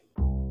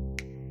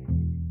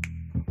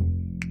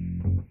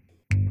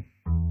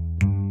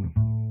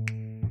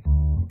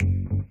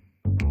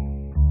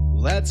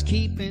Let's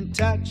keep in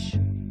touch.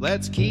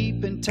 Let's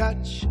keep in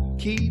touch.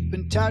 Keep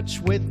in touch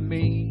with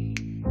me.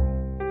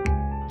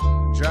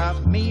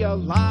 Drop me a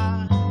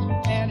line.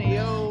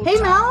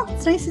 Hey, Mel.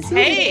 It's nice to see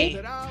you.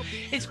 Hey,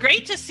 it's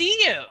great to see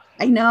you.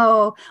 I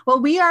know.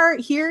 Well, we are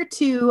here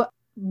to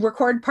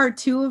record part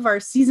 2 of our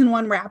season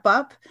 1 wrap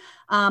up.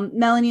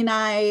 Melanie and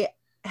I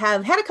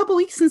have had a couple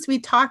weeks since we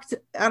talked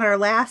on our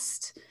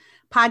last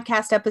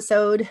podcast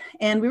episode,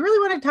 and we really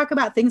want to talk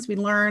about things we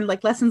learned,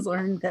 like lessons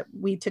learned that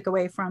we took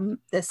away from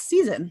this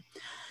season.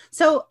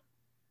 So,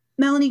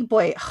 Melanie,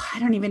 boy, I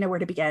don't even know where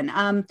to begin.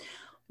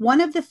 One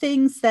of the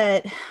things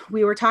that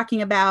we were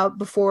talking about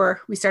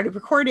before we started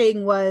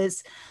recording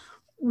was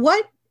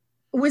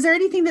there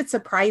anything that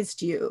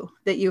surprised you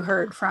that you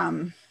heard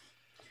from?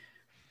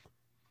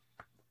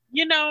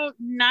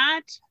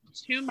 Not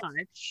too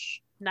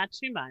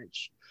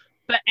much.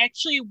 But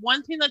actually,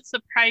 one thing that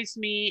surprised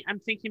me, I'm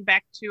thinking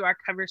back to our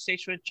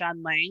conversation with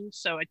John Lang.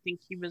 So I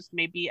think he was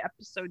maybe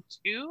episode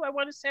 2, I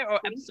want to say, or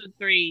episode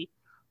 3.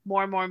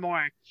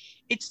 More.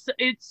 It's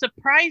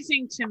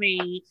surprising to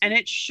me, and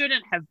it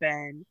shouldn't have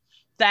been,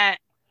 that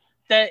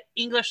the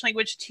English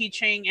language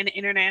teaching and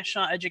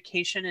international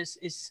education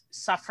is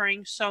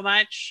suffering so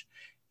much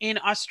in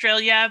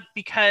Australia,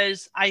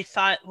 because I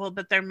thought, well,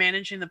 but they're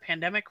managing the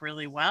pandemic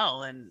really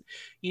well. And,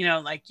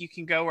 like, you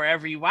can go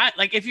wherever you want.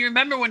 Like, if you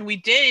remember when we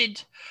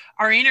did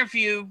our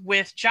interview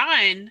with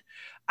John,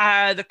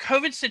 the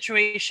COVID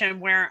situation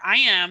where I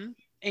am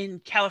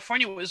in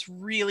California was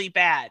really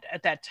bad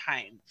at that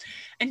time.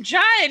 And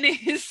John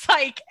is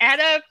like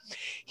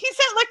he's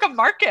at like a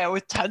market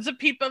with tons of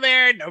people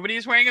there.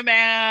 Nobody's wearing a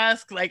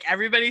mask. Like,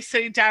 everybody's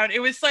sitting down. It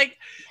was like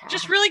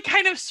just really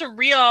kind of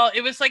surreal.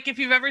 It was like if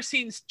you've ever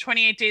seen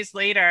 28 Days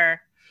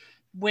Later,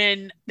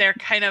 when they're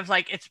kind of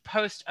like, it's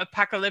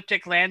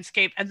post-apocalyptic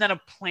landscape, and then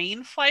a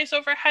plane flies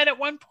overhead at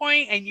one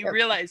point, and you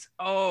realize,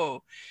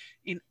 oh,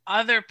 in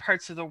other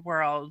parts of the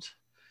world,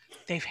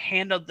 they've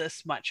handled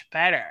this much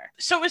better.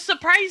 So it was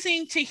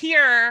surprising to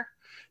hear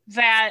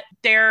that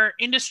their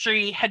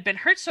industry had been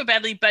hurt so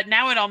badly, but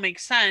now it all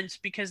makes sense,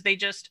 because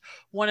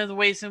one of the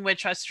ways in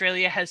which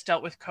Australia has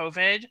dealt with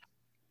COVID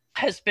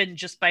has been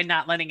just by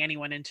not letting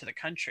anyone into the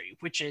country,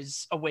 which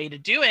is a way to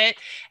do it.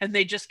 And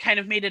they just kind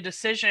of made a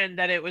decision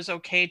that it was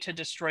okay to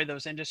destroy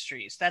those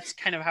industries. That's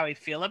kind of how I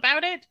feel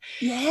about it.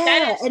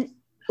 Yeah.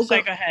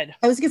 Sorry, go ahead.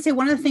 I was going to say,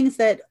 one of the things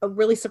that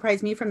really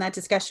surprised me from that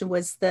discussion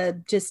was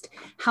just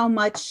how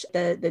much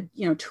the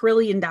 $1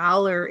 trillion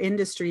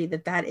industry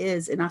that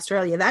is in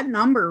Australia. That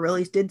number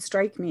really did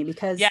strike me,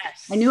 because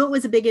I knew it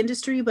was a big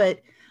industry, but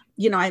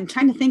I'm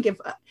trying to think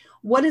of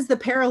what is the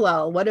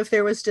parallel. What if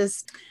there was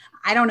just,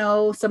 I don't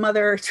know, some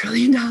other $1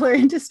 trillion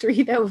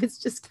industry that was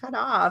just cut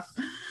off?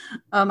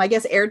 I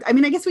guess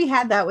we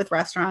had that with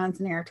restaurants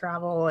and air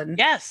travel, and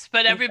yes,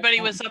 but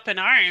everybody was up in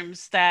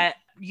arms that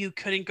you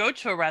couldn't go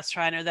to a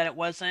restaurant, or that it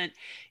wasn't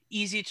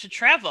easy to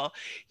travel.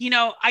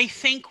 I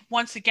think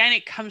once again,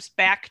 it comes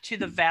back to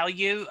the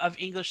value of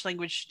English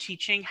language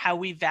teaching, how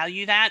we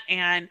value that.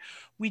 And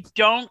we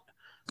don't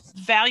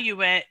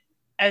value it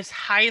as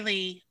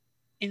highly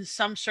in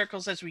some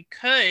circles as we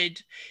could,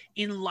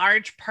 in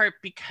large part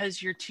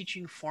because you're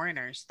teaching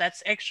foreigners.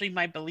 That's actually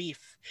my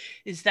belief,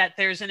 is that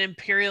there's an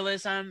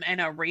imperialism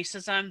and a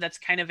racism that's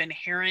kind of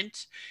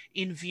inherent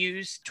in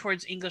views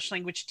towards English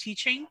language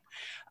teaching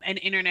and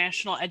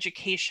international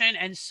education.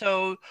 And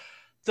so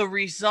the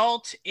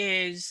result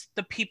is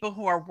the people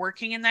who are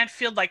working in that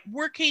field,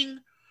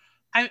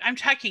 I'm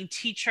talking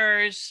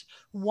teachers,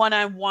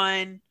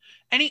 one-on-one,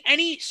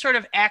 any sort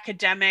of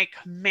academic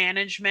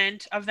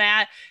management of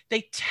that,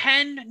 they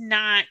tend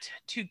not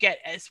to get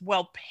as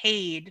well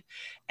paid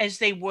as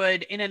they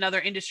would in another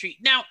industry.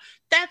 Now,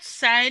 that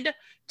said,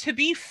 to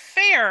be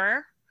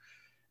fair,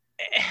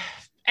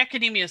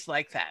 academia is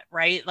like that,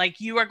 right?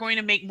 Like, you are going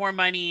to make more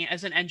money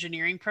as an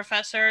engineering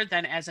professor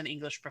than as an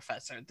English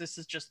professor. This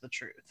is just the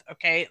truth,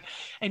 okay?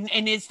 And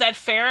is that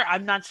fair?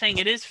 I'm not saying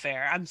it is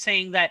fair. I'm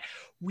saying that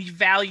we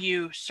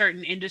value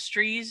certain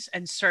industries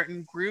and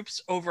certain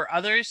groups over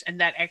others,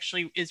 and that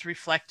actually is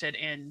reflected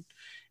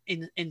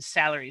in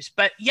salaries.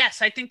 But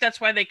yes, I think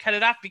that's why they cut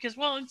it off, because,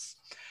 well, it's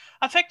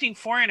affecting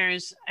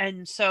foreigners,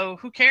 and so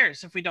who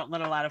cares if we don't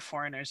let a lot of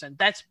foreigners in?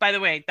 That's, by the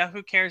way, the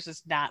who cares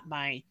is not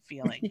my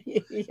feeling.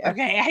 Yeah.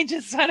 Okay,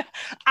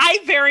 I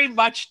very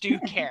much do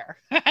care.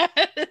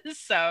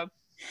 So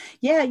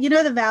yeah,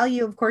 the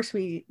value, of course,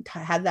 we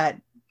had that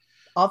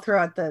all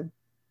throughout the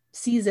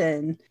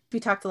season. We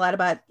talked a lot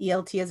about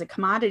ELT as a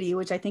commodity,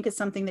 which I think is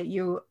something that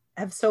you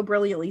have so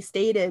brilliantly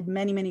stated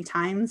many, many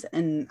times.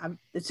 And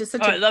it's just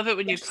such I love it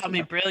when you call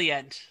me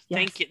brilliant. Yes.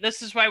 Thank you.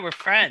 This is why we're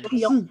friends.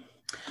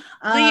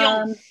 And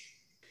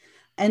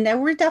there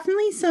were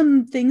definitely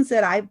some things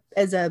that I,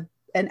 as an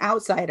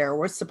outsider,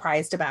 was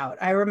surprised about.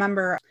 I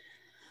remember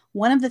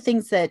one of the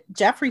things that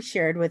Jeffrey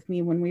shared with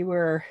me when we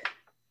were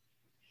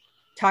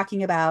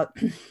talking about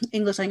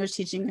English language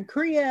teaching in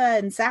Korea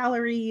and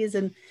salaries.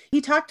 And he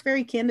talked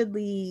very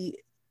candidly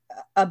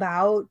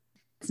about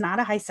it's not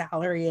a high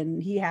salary,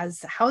 and he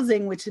has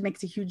housing, which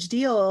makes a huge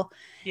deal.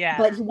 Yeah.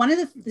 But one of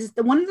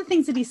the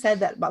things that he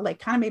said that like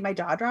kind of made my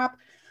jaw drop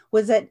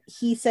was that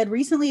he said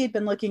recently he'd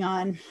been looking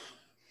on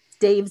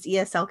Dave's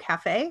ESL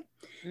Cafe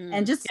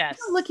and just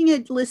looking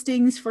at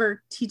listings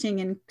for teaching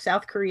in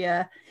South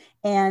Korea,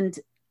 and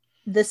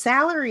the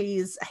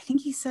salaries, I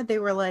think he said they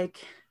were like,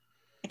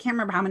 I can't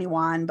remember how many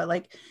won, but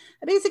like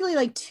basically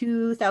like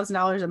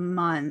 $2,000 a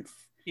month.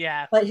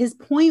 Yeah. But his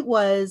point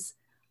was,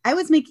 I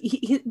was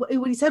making,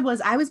 what he said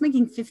was, I was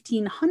making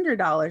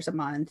 $1,500 a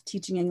month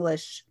teaching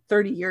English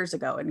 30 years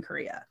ago in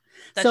Korea.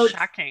 That's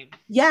shocking.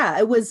 Yeah,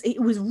 it was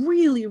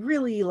really,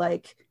 really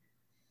like,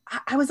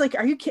 I was like,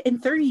 are you kidding? In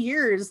 30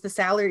 years, the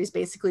salary is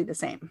basically the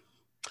same.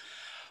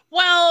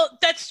 Well,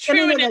 that's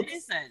true, and it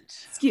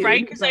isn't, skewed,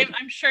 right? Because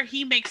I'm sure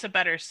he makes a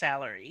better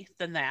salary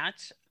than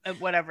that,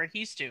 whatever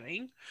he's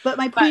doing. But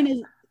my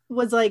point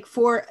was like,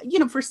 for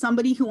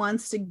somebody who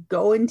wants to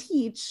go and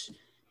teach,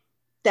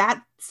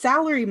 that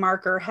salary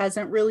marker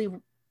hasn't really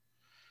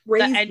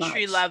raised the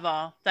entry much.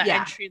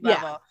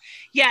 level.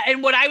 Yeah,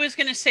 and what I was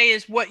going to say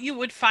is what you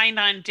would find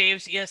on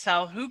Dave's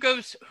ESL. Who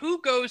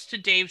goes to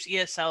Dave's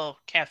ESL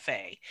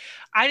Cafe?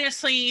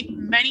 Honestly,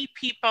 many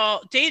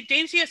people.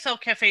 Dave's ESL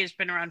Cafe has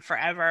been around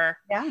forever.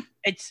 Yeah,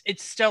 it's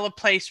still a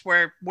place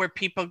where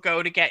people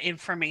go to get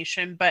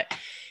information, but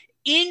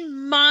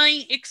in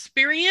my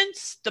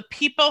experience, the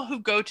people who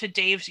go to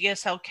Dave's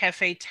ESL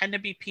Cafe tend to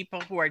be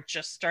people who are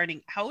just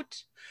starting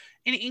out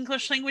in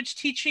English language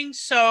teaching.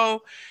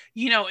 So,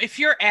 if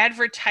you're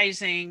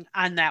advertising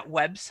on that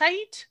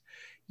website,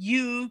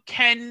 you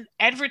can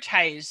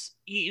advertise,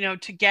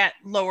 to get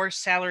lower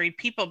salary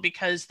people,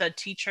 because the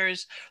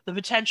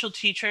potential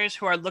teachers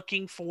who are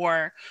looking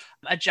for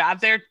a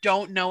job there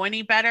don't know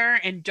any better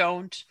and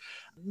don't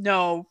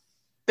know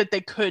that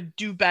they could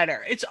do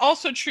better. It's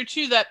also true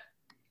too that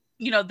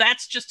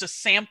that's just a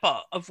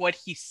sample of what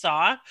he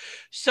saw.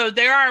 So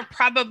there are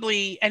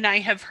probably, and I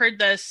have heard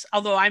this,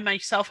 although I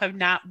myself have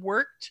not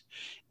worked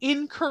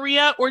in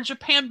Korea or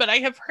Japan, but I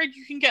have heard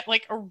you can get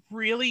like a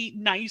really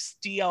nice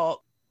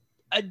deal,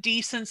 a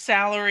decent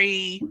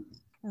salary,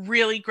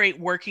 really great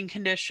working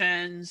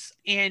conditions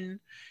in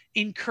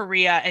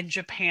Korea and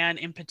Japan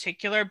in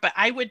particular. But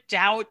I would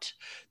doubt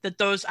that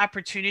those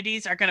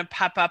opportunities are going to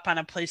pop up on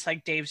a place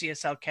like Dave's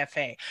ESL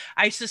Cafe.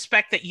 I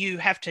suspect that you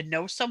have to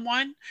know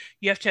someone,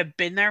 you have to have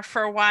been there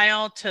for a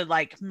while to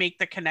like make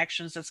the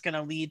connections that's going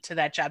to lead to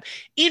that job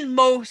in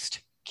most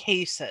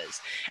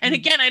cases. And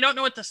again, I don't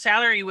know what the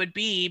salary would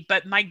be,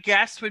 but my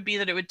guess would be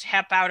that it would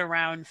tap out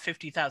around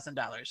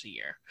 $50,000 a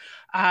year,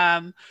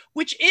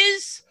 which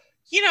is,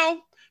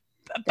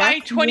 by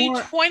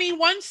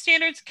 2021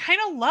 standards, kind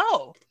of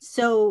low.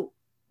 So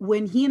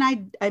when he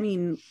and I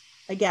mean,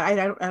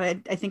 again,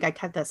 I think I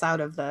cut this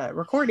out of the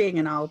recording,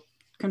 and I'll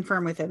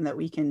confirm with him that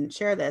we can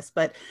share this,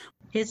 but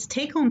his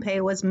take-home pay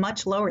was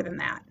much lower than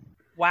that.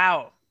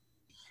 Wow.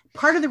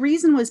 Part of the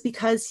reason was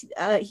because,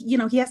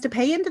 he has to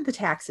pay into the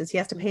taxes, he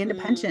has to pay into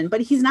pension,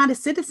 but he's not a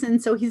citizen,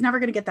 so he's never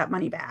going to get that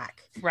money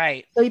back.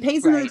 Right. So he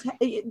pays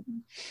into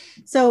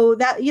so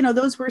that,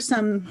 those were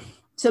some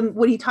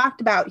when he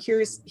talked about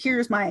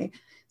here's my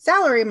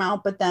salary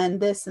amount, but then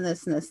this and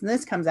this and this and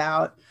this comes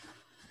out.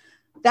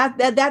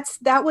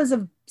 That was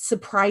a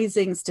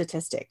surprising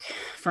statistic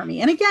for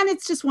me. And again,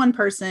 it's just one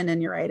person,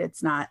 and you're right,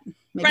 it's not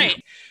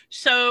right.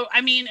 So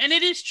I mean, and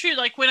it is true,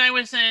 like when I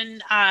was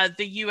in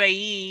the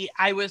UAE,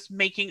 I was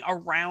making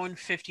around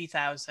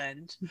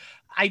 50,000.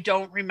 I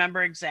don't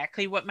remember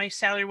exactly what my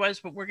salary was,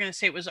 but we're going to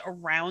say it was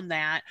around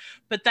that.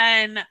 But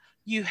then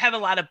you have a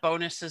lot of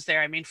bonuses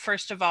there. I mean,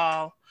 first of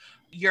all,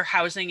 your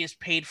housing is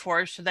paid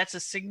for, so that's a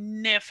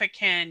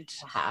significant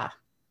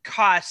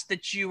cost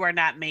that you are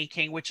not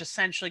making, which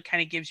essentially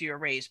kind of gives you a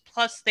raise.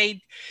 Plus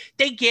they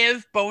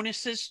give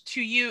bonuses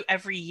to you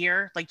every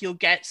year. Like you'll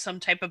get some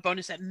type of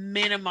bonus. At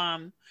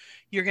minimum,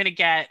 you're going to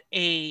get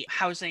a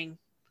housing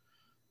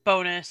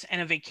bonus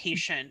and a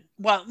vacation.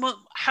 Well,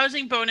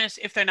 housing bonus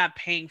if they're not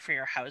paying for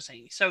your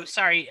housing. So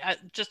sorry,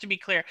 just to be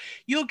clear,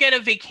 you'll get a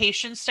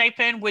vacation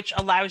stipend, which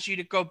allows you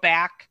to go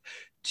back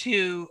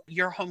to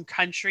your home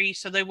country.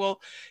 So they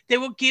will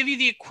give you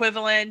the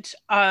equivalent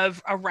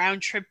of a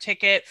round trip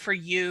ticket for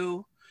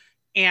you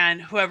and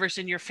whoever's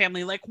in your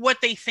family, like what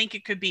they think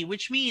it could be,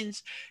 which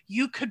means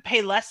you could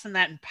pay less than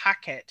that and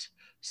pocket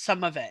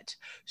some of it.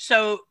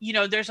 So,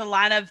 there's a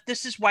lot of,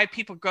 this is why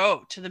people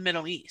go to the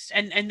Middle East,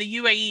 and the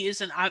UAE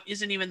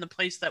isn't even the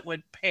place that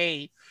would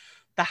pay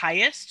the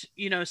highest.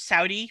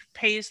 Saudi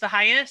pays the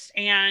highest.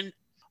 And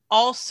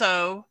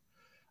also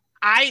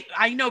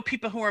I know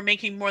people who are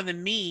making more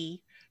than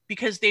me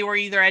because they were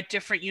either at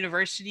different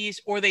universities,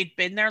 or they'd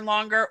been there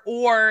longer,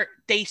 or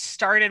they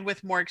started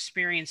with more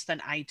experience than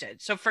I did.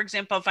 So for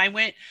example, if I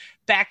went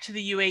back to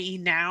the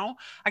UAE now,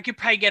 I could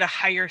probably get a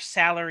higher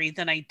salary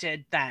than I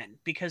did then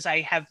because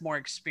I have more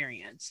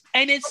experience.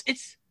 And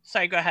it's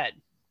sorry, go ahead.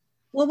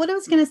 Well, what I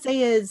was going to say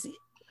is,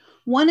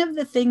 one of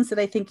the things that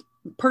I think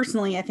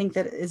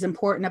that is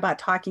important about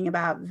talking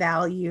about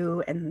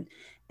value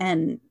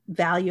and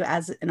value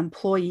as an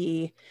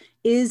employee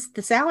is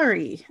the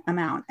salary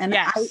amount. And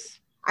yes.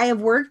 I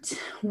have worked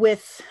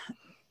with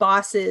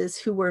bosses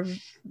who were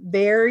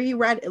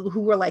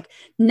who were like,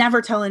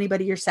 never tell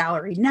anybody your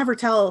salary, never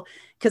tell,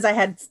 because I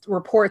had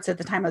reports at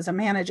the time as a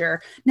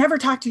manager, never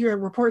talk to your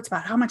reports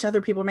about how much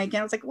other people are making.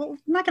 I was like, well,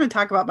 I'm not going to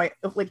talk about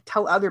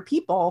tell other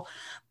people.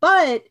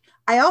 But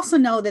I also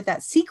know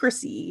that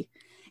secrecy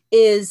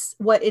is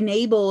what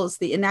enables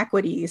the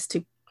inequities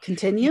to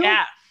continue.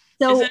 Yeah.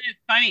 So isn't it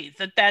funny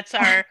that that's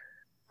our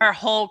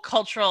whole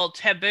cultural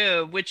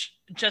taboo, which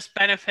just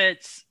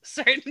benefits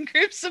certain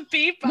groups of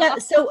people? Yeah.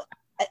 So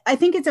I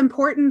think it's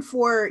important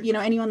for,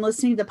 anyone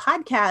listening to the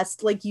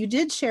podcast, like you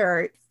did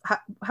share,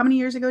 how many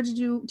years ago did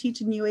you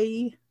teach in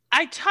UAE?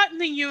 I taught in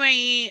the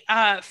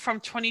UAE from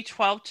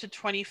 2012 to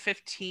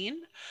 2015.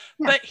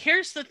 Yeah. But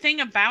here's the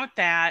thing about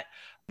that.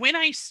 When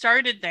I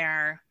started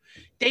there,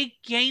 they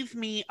gave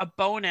me a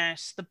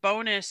bonus. The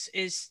bonus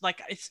is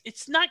like,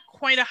 it's not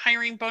quite a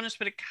hiring bonus,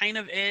 but it kind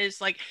of is.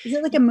 Like, is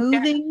it like a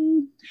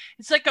moving?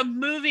 It's like a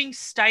moving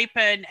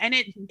stipend, and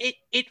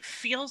it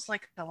feels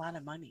like a lot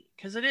of money,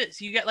 because it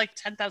is. You get like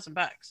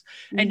 $10,000,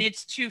 and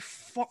it's to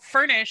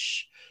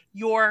furnish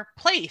your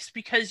place,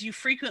 because you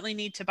frequently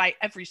need to buy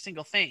every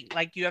single thing.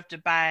 Like, you have to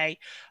buy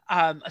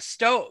a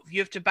stove, you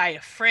have to buy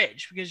a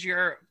fridge, because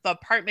the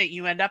apartment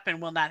you end up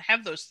in will not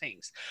have those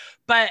things.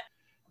 But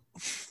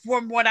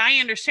from what I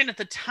understand at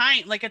the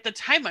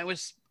time I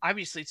was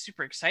obviously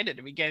super excited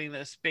to be getting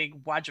this big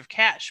wad of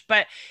cash,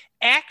 but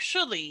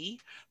actually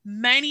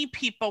many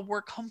people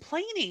were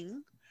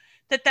complaining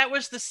that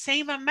was the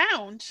same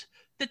amount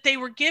that they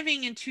were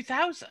giving in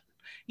 2000.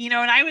 And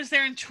I was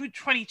there in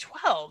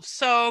 2012.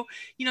 So,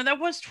 that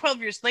was 12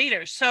 years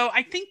later. So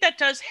I think that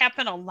does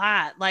happen a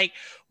lot. Like,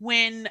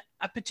 when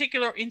a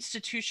particular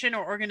institution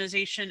or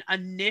organization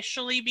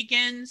initially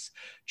begins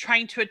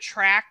trying to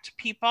attract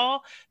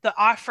people, the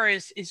offer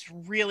is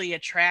really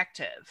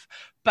attractive.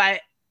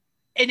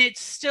 And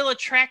it's still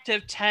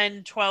attractive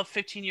 10, 12,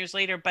 15 years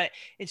later, but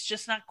it's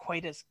just not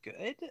quite as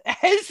good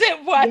as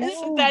it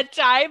was at that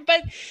time.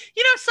 But,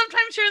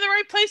 sometimes you're in the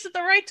right place at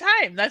the right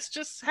time. That's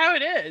just how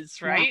it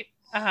is, right?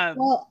 Yeah.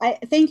 Well, I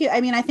thank you.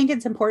 I mean, I think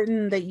it's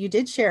important that you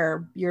did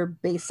share your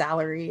base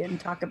salary and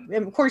talk. And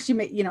of course, you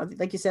may,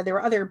 like you said, there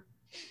were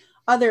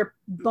other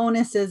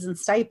bonuses and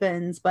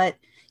stipends, but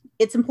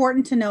it's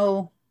important to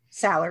know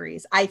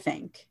salaries. I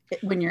think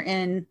when you're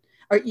in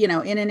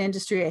an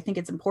industry, I think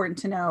it's important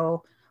to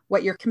know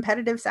what your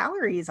competitive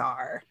salaries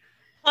are.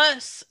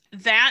 Plus,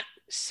 that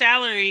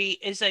salary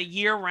is a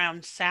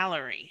year-round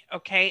salary,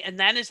 okay? And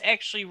that is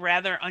actually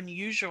rather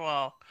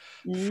unusual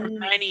for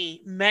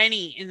many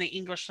in the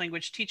English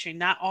language teaching.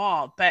 Not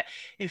all, but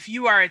if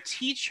you are a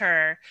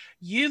teacher,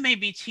 you may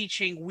be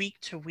teaching week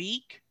to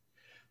week.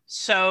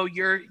 So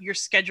your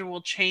schedule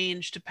will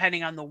change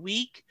depending on the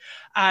week.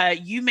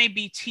 You may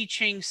be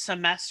teaching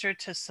semester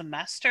to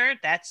semester.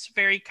 That's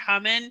very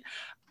common.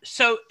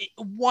 So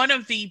one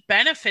of the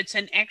benefits,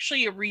 and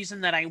actually a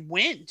reason that I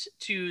went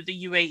to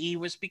the UAE,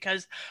 was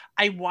because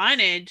I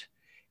wanted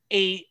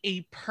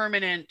a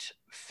permanent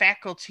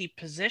faculty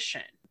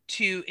position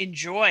to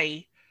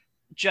enjoy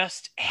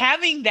just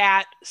having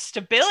that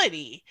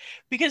stability,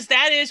 because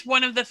that is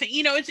one of the things,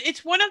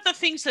 it's one of the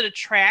things that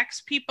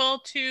attracts people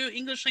to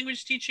English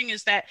language teaching,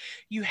 is that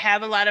you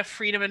have a lot of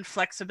freedom and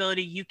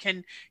flexibility. You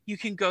can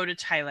go to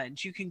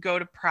Thailand, you can go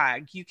to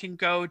Prague, you can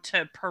go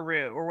to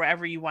Peru, or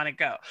wherever you want to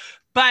go.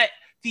 But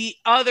the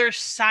other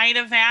side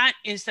of that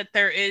is that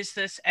there is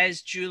this,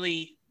 as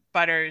Julie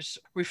Butters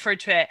referred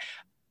to it,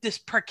 this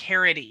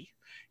precarity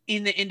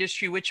in the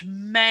industry, which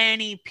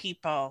many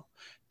people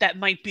that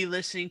might be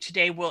listening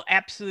today will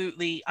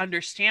absolutely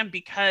understand,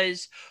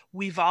 because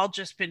we've all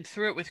just been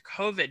through it with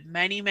COVID.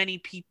 Many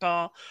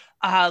people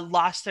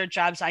lost their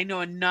jobs. I know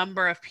a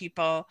number of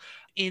people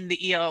in the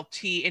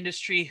ELT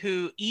industry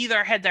who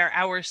either had their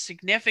hours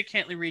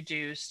significantly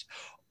reduced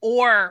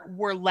or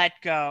were let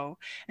go.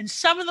 And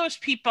some of those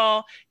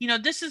people,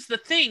 this is the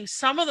thing,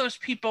 some of those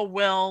people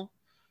will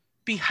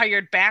be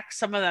hired back.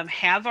 Some of them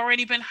have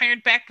already been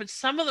hired back, but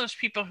some of those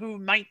people who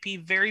might be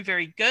very,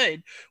 very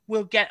good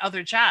will get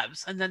other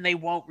jobs, and then they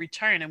won't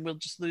return, and we'll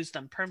just lose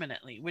them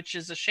permanently, which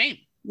is a shame.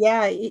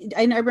 Yeah.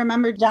 I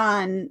remember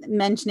John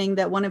mentioning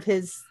that one of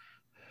his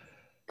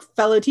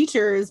fellow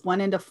teachers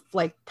went into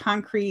like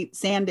concrete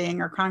sanding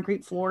or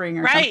concrete flooring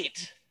or something.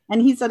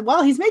 And he said,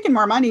 well, he's making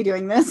more money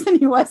doing this than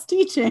he was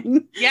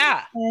teaching.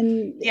 Yeah.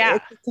 And yeah,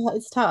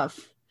 it's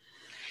tough.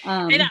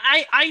 And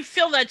I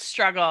feel that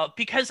struggle,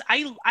 because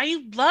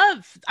I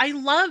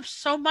love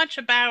so much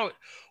about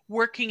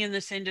working in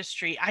this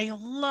industry. I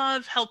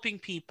love helping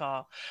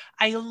people.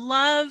 I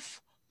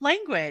love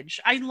language.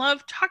 I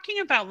love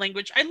talking about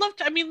language.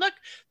 Look,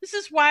 this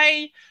is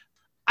why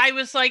I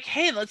was like,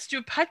 hey, let's do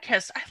a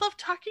podcast. I love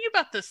talking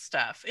about this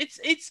stuff.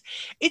 It's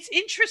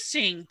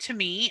interesting to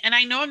me. And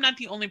I know I'm not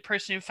the only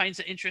person who finds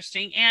it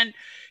interesting. And,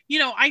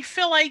 I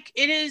feel like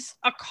it is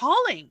a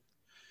calling.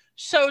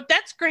 So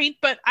that's great,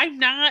 but I'm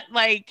not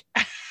like,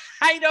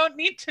 I don't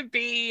need to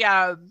be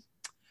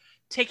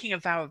taking a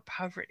vow of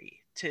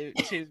poverty to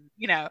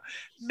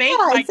make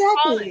my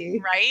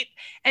calling, right?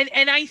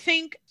 And I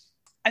think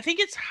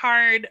it's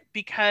hard,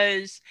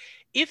 because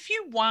if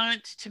you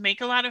want to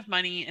make a lot of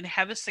money and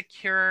have a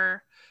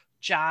secure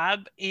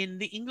job in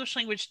the English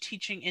language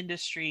teaching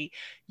industry,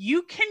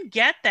 you can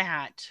get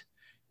that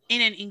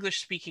in an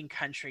English speaking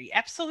country.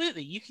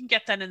 Absolutely. You can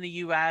get that in the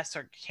US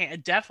or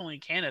definitely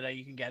Canada.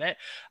 You can get it.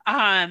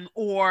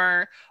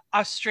 Or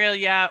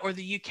Australia or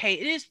the UK.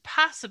 It is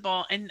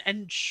possible.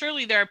 And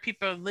surely there are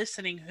people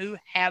listening who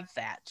have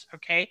that.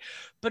 Okay.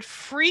 But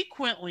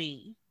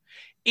frequently,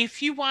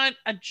 if you want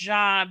a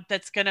job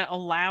that's going to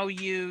allow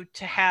you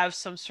to have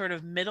some sort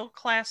of middle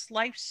class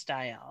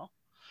lifestyle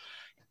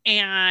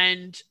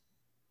and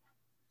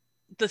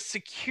the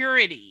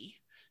security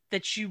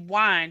that you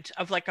want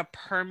of like a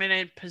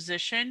permanent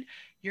position,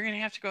 you're going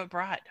to have to go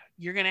abroad.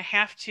 You're going to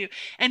have to.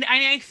 And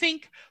I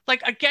think,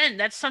 like, again,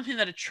 that's something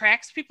that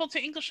attracts people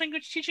to English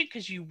language teaching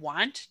because you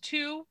want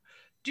to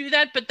do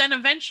that. But then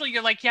eventually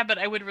you're like, yeah, but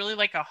I would really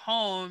like a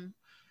home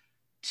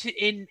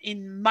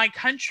in my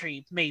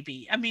country,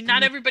 maybe. I mean,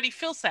 not everybody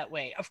feels that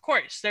way. Of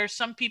course, there's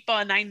some people,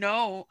 and I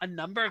know a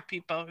number of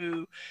people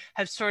who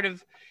have sort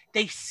of,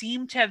 they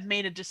seem to have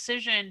made a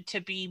decision to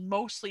be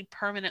mostly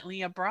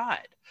permanently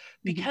abroad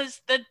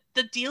because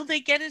the deal they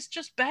get is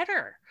just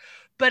better.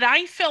 But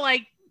I feel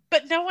like,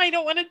 but no, I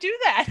don't want to do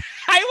that.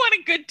 I want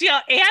a good deal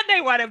and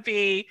I want to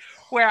be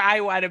where I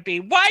want to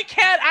be. Why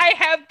can't I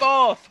have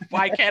both?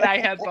 Why can't I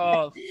have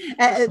both?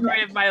 The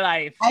story of my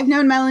life. I've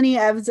known Melanie,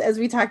 as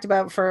we talked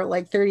about, for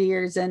like 30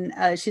 years. And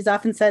she's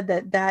often said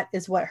that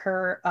is what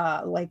her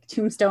like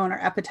tombstone or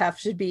epitaph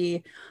should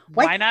be.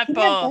 Why not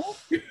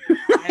both?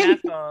 Why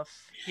not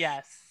both?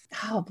 Yes.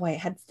 Oh boy, I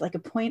had like a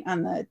point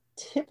on the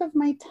tip of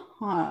my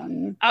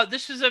tongue. Oh,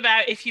 this was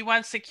about if you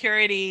want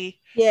security,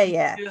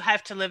 yeah, you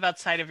have to live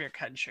outside of your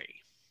country.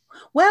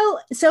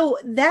 Well, so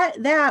that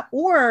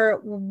or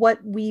what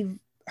we've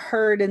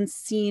heard and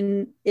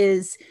seen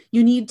is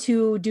you need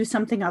to do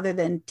something other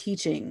than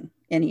teaching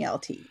in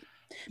ELT.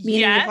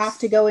 Meaning you have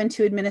to go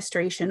into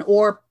administration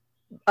or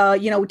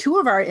two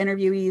of our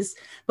interviewees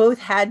both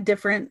had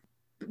different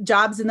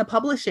jobs in the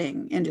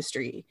publishing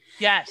industry.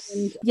 Yes.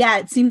 And yeah,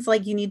 it seems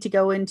like you need to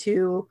go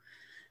into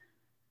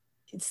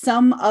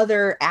some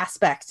other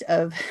aspect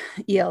of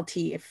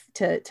ELT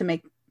to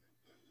make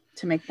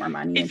more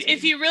money.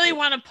 If you really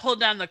want to pull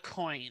down the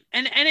coin.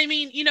 And I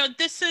mean,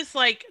 this is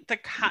like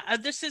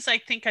this is, I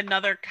think,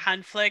 another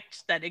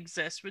conflict that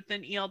exists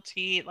within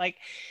ELT. Like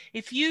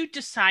if you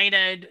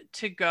decided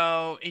to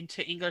go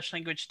into English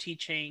language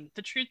teaching,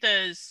 the truth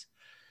is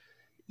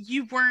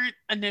you weren't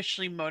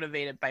initially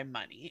motivated by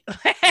money.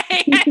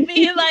 I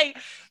mean, like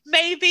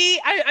maybe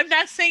I'm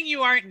not saying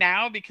you aren't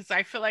now because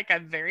I feel like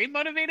I'm very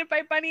motivated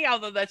by money,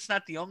 although that's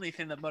not the only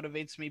thing that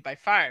motivates me by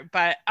far.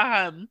 But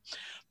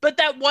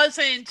that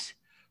wasn't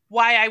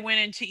why I went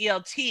into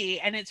ELT,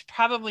 and it's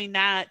probably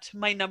not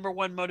my number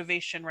one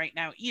motivation right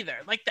now either.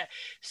 Like that,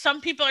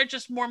 some people are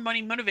just more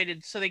money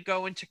motivated, so they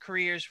go into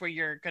careers where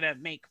you're gonna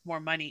make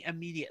more money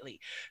immediately.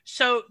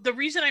 So the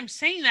reason I'm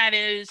saying that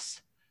is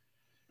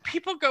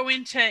people go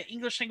into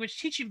English language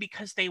teaching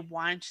because they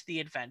want the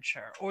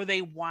adventure or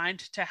they want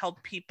to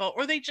help people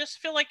or they just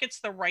feel like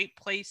it's the right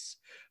place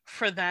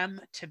for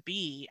them to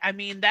be. I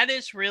mean, that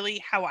is really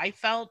how I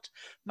felt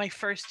my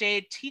first day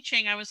of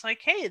teaching. I was like,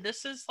 hey,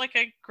 this is like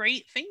a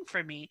great thing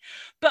for me.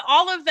 But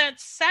all of that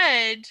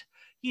said,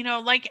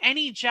 like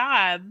any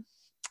job,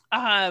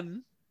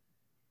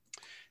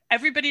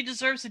 everybody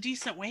deserves a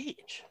decent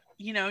wage.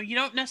 You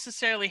don't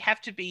necessarily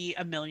have to be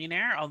a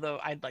millionaire, although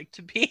I'd like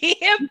to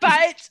be,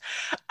 but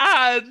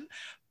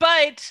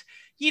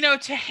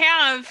to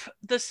have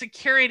the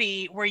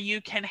security where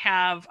you can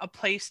have a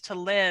place to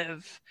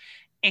live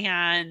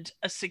and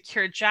a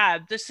secure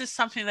job, this is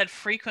something that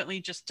frequently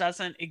just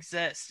doesn't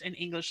exist in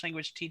English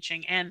language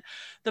teaching. And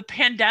the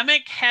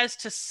pandemic has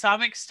to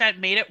some extent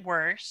made it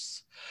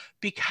worse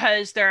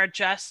because there are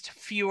just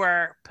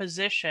fewer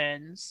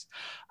positions.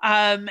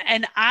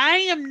 And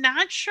I am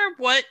not sure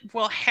what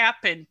will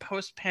happen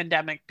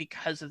post-pandemic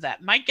because of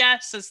that. My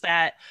guess is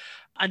that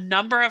a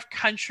number of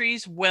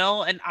countries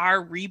will and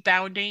are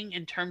rebounding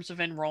in terms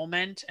of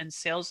enrollment and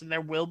sales, and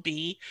there will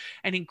be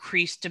an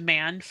increased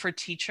demand for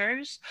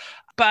teachers.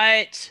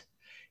 But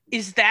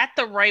is that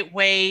the right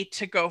way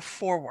to go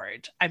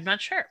forward? I'm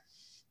not sure.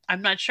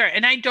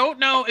 And I don't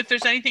know if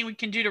there's anything we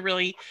can do to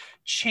really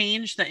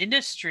change the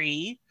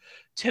industry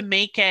to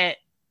make it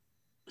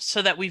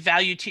so that we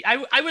value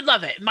I would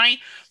love it. My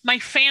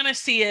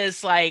fantasy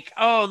is like,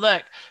 oh,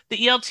 look,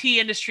 the ELT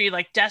industry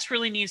like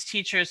desperately needs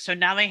teachers, so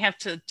now they have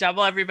to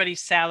double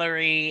everybody's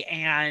salary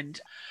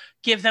and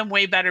give them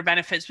way better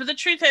benefits. But the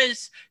truth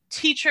is,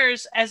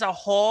 teachers as a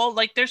whole,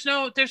 like there's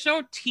no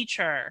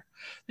teacher.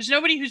 There's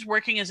nobody who's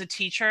working as a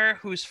teacher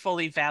who's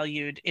fully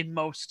valued in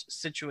most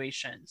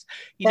situations.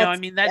 I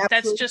mean,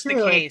 that's just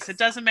true. The case. It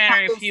doesn't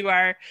matter if you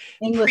are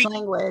English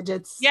language.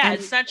 It's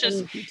not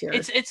just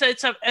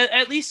it's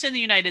at least in the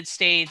United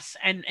States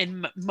and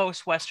in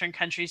most Western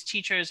countries,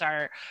 teachers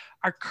are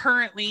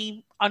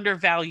currently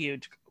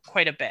undervalued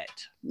quite a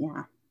bit.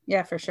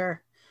 Yeah, for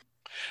sure.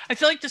 I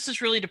feel like this is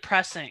really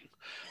depressing.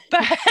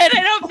 But I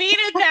don't mean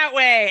it that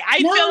way. I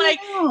feel like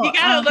you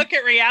got to look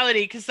at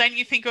reality, because then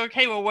you think,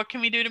 okay, well, what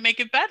can we do to make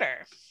it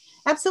better?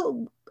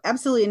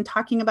 Absolutely. And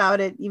talking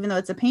about it, even though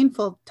it's a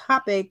painful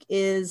topic,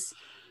 is,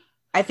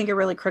 I think, a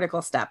really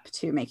critical step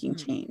to making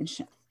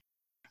change.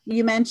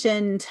 You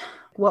mentioned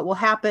what will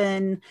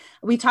happen.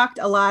 We talked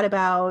a lot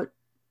about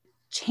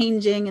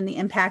changing and the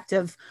impact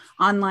of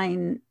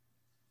online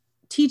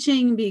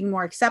teaching being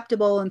more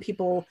acceptable and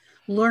people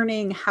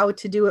learning how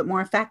to do it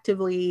more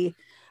effectively.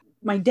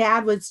 My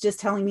dad was just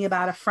telling me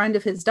about a friend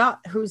of his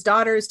whose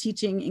daughter is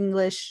teaching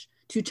English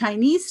to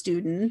Chinese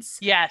students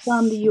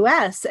from the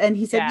US. And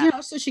he said,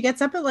 so she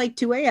gets up at like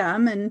 2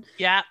 a.m. and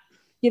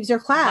gives her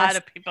class. A lot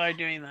of people are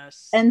doing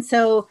this. And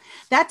so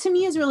that to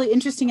me is really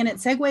interesting. And it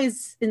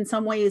segues in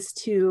some ways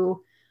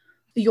to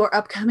your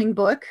upcoming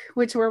book,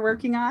 which we're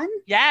working on.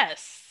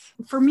 Yes.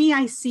 For me,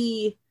 I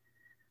see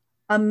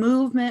a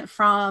movement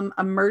from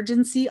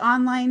emergency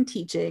online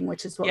teaching,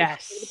 which is what we had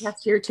the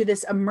past year, to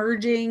this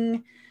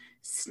emerging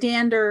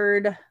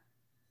standard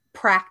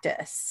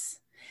practice.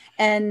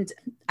 And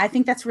I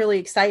think that's really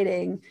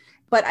exciting.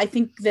 But I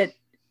think that,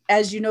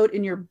 as you note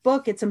in your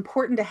book, it's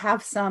important to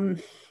have some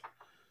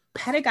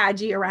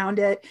pedagogy around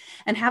it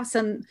and have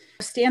some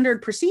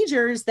standard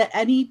procedures that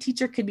any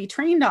teacher could be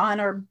trained on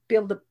or be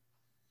able to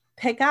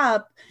pick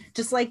up,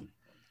 just like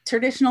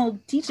traditional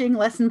teaching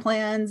lesson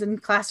plans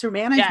and classroom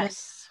management,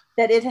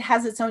 that it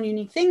has its own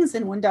unique things.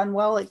 And when done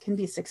well, it can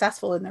be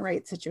successful in the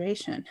right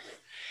situation.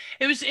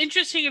 It was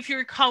interesting, if you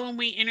recall, when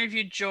we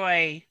interviewed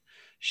Joy,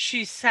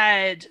 she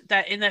said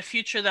that in the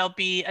future, there'll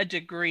be a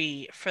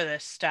degree for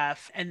this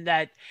stuff, and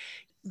that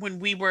when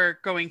we were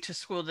going to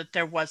school, that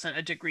there wasn't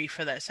a degree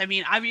for this. I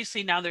mean,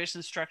 obviously now there's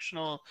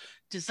instructional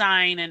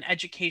design and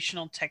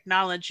educational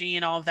technology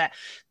and all of that.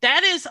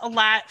 That is a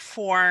lot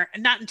for,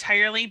 not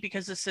entirely,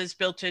 because this is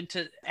built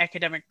into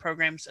academic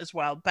programs as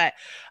well, but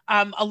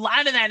a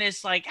lot of that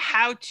is like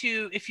how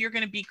to, if you're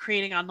going to be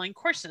creating online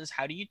courses,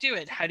 how do you do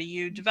it? How do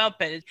you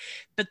develop it?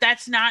 But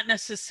that's not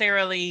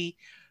necessarily,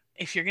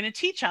 if you're going to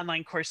teach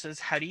online courses,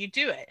 how do you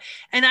do it?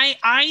 And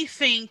I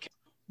think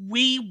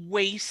we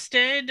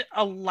wasted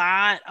a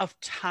lot of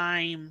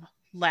time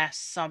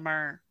last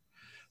summer.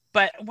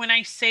 But when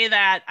I say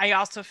that, I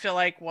also feel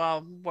like,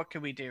 well, what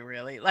can we do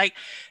really? Like,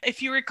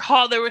 if you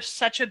recall, there was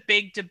such a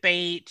big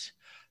debate.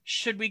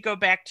 Should we go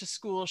back to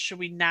school? Should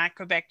we not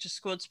go back to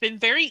school? It's been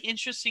very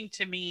interesting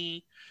to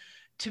me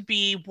to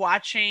be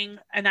watching,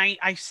 and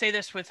I say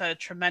this with a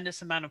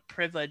tremendous amount of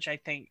privilege, I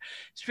think.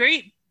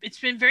 It's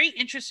been very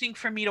interesting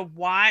for me to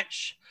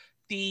watch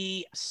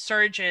the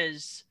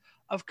surges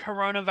of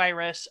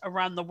coronavirus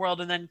around the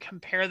world and then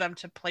compare them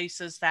to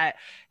places that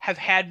have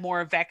had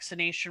more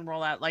vaccination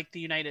rollout, like the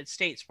United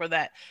States, where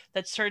that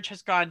surge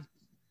has gone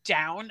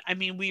down. I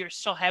mean, we are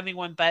still having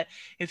one, but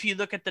if you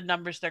look at the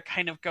numbers, they're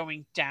kind of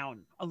going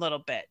down a little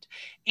bit.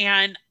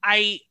 And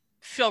I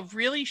feel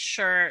really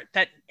sure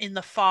that in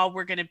the fall,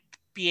 we're going to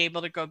be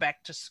able to go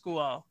back to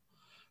school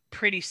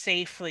pretty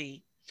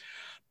safely.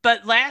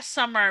 But last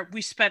summer,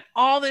 we spent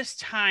all this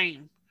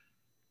time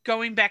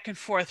going back and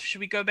forth. Should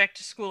we go back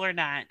to school or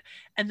not?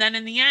 And then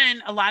in the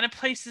end, a lot of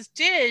places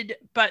did,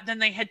 but then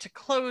they had to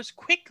close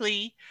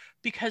quickly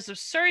because of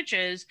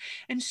surges.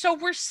 And so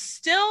we're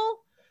still,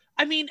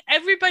 I mean,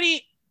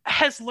 everybody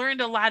has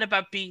learned a lot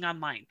about being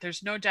online.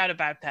 There's no doubt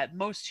about that.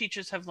 Most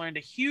teachers have learned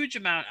a huge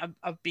amount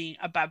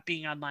about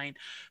being online,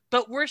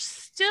 but we're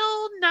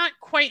still not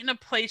quite in a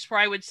place where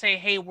I would say,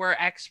 hey, we're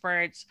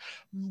experts.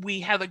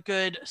 We have a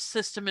good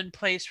system in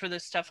place for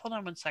this stuff. Hold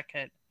on one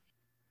second.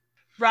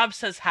 Rob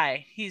says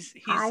hi. He's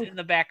hi. In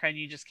the background.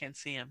 You just can't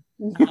see him.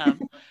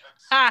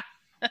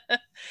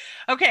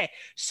 Okay.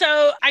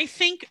 So I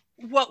think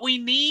what we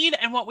need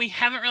and what we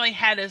haven't really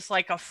had is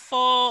like a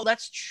full,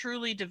 let's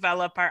truly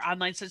develop our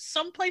online system.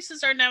 Some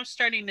places are now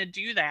starting to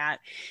do that.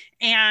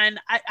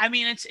 And I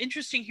mean, it's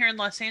interesting here in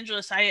Los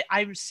Angeles,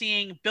 I'm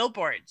seeing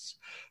billboards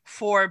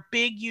for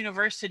big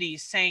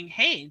universities saying,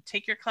 hey,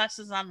 take your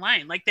classes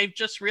online. Like they've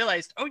just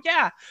realized, oh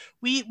yeah,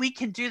 we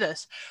can do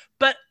this.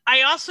 But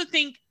I also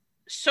think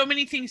so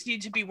many things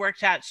need to be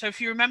worked out. So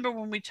if you remember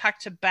when we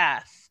talked to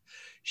Beth,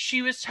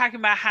 she was talking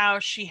about how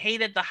she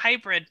hated the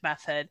hybrid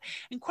method.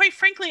 And quite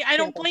frankly, I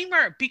don't blame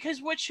her,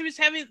 because what she was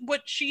having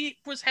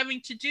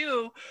to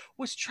do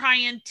was try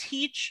and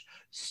teach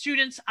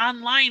students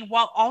online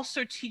while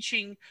also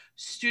teaching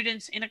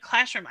students in a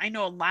classroom. I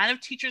know a lot of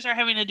teachers are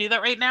having to do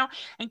that right now.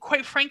 And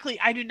quite frankly,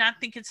 I do not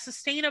think it's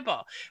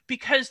sustainable,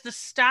 because the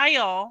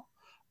style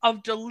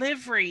of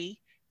delivery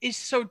is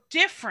so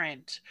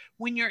different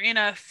when you're in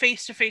a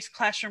face-to-face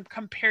classroom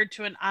compared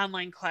to an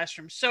online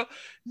classroom. So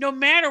no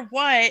matter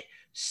what,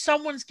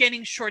 someone's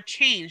getting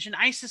shortchanged. And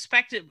I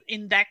suspect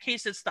in that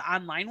case, it's the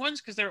online ones,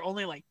 because there are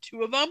only like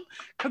 2 of them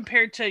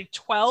compared to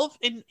 12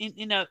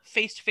 in a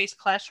face-to-face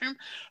classroom.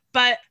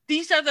 But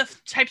these are the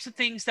types of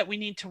things that we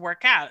need to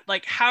work out.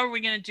 Like, how are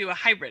we going to do a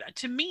hybrid?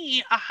 To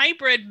me, a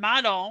hybrid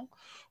model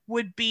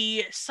would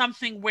be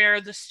something where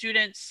the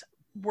students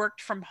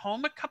worked from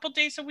home a couple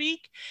days a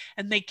week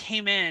and they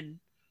came in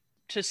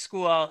to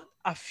school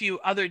a few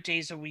other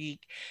days a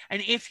week.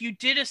 And if you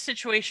did a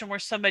situation where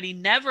somebody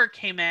never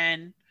came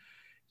in,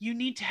 you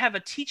need to have a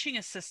teaching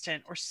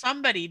assistant or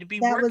somebody to be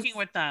working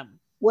with them.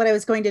 What I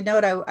was going to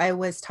note, I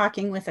was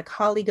talking with a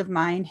colleague of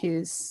mine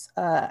who's,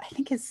 I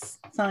think his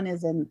son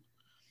is in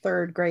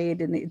 3rd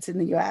grade and it's in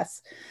the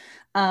US.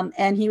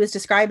 And he was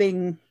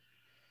describing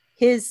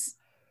his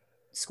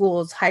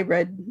school's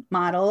hybrid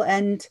model.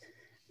 And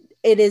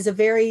it is a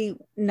very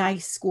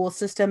nice school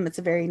system. It's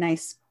a very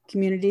nice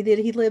community that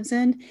he lives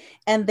in,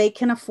 and they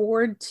can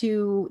afford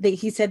to,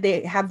 he said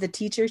they have the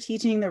teacher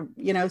teaching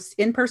the,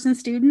 in-person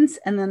students,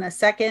 and then a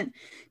second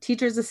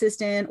teacher's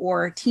assistant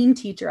or team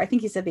teacher. I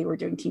think he said they were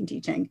doing team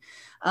teaching,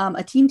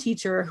 a team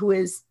teacher who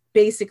is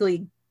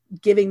basically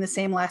giving the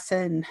same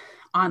lesson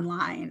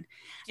online.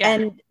 Yeah.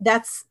 And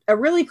that's a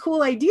really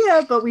cool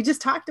idea, but we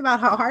just talked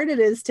about how hard it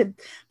is to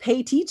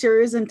pay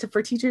teachers and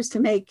for teachers to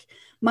make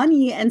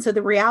money. And so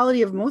the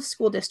reality of most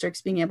school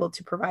districts being able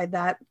to provide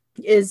that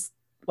is,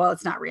 well,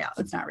 it's not real.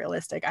 It's not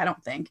realistic, I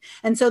don't think.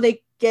 And so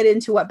they get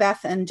into what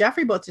Beth and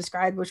Jeffrey both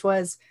described, which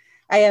was,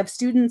 I have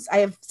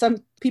some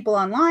people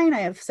online,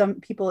 I have some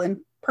people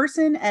in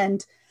person,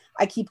 and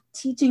I keep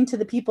teaching to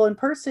the people in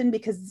person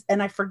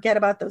and I forget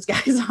about those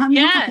guys online.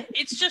 Yeah,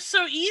 it's just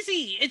so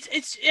easy.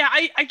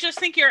 I just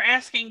think you're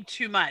asking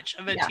too much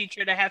of a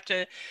teacher to have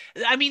to,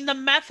 the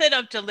method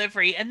of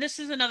delivery, and this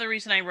is another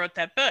reason I wrote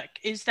that book,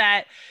 is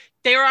that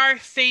there are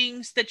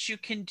things that you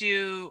can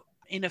do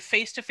in a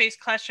face-to-face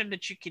classroom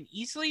that you can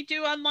easily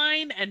do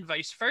online and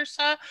vice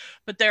versa.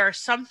 But there are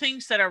some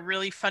things that are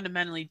really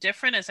fundamentally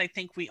different, as I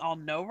think we all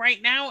know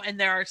right now. And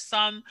there are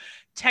some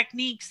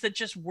techniques that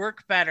just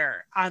work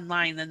better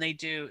online than they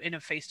do in a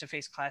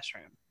face-to-face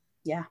classroom.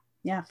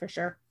 Yeah, for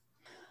sure.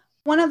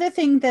 One other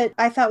thing that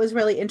I thought was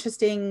really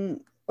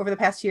interesting over the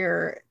past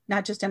year,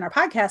 not just in our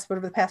podcast, but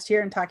over the past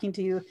year and talking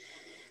to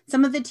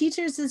some of the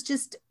teachers, is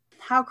just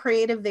how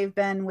creative they've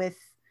been with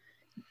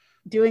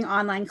doing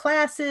online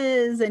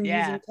classes and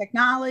using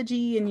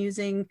technology and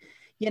using,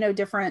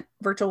 different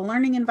virtual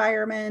learning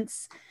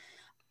environments,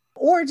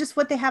 or just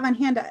what they have on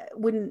hand.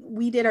 When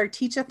we did our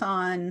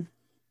teach-a-thon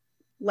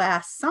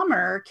last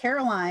summer,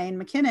 Caroline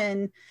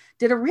McKinnon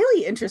did a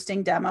really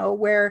interesting demo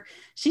where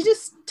she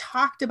just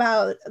talked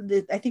about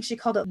I think she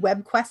called it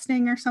web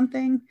questing or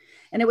something.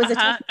 And it was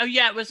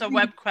it was a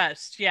web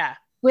quest. Yeah.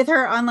 With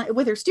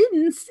her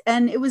students.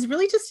 And it was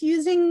really just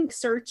using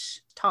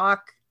search,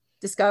 talk,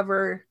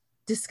 discover,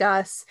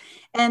 discuss.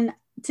 And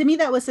to me,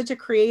 that was such a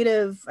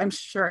creative, I'm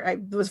sure I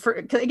was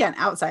again,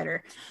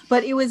 outsider,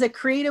 but it was a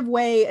creative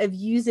way of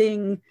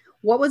using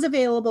what was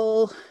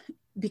available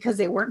because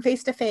they weren't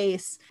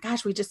face-to-face.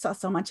 Gosh, we just saw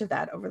so much of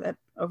that over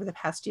the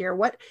past year.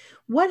 What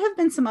have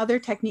been some other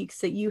techniques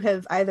that you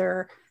have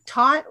either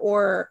taught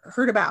or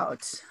heard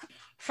about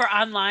for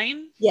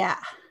online? Yeah.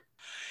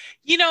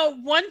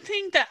 One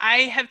thing that I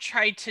have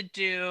tried to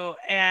do,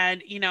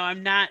 and,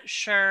 I'm not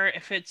sure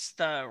if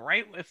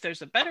if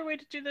there's a better way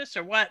to do this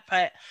or what,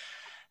 but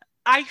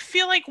I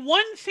feel like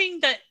one thing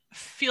that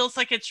feels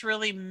like it's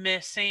really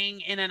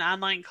missing in an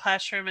online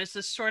classroom is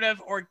this sort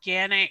of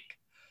organic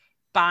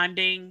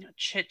bonding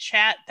chit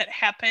chat that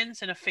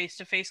happens in a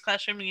face-to-face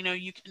classroom.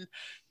 You can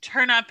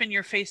turn up in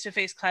your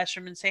face-to-face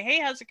classroom and say, hey,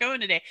 how's it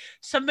going today?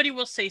 Somebody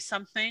will say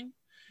something.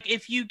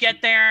 If you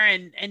get there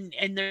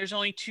and there's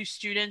only 2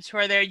 students who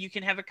are there, you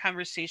can have a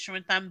conversation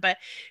with them, but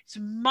it's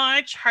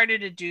much harder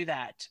to do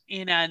that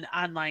in an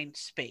online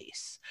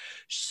space.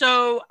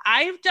 So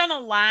I've done a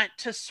lot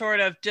to sort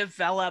of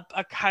develop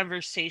a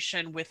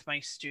conversation with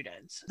my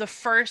students.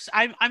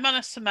 I'm on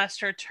a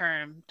semester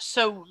term.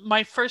 So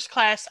my first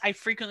class, I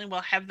frequently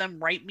will have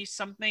them write me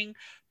something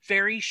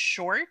very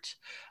short,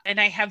 and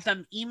I have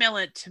them email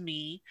it to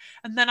me,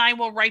 and then I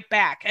will write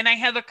back. And I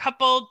have a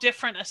couple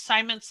different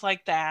assignments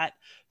like that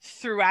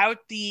throughout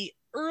the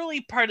early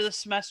part of the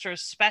semester,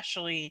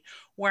 especially,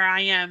 where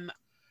I am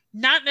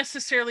not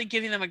necessarily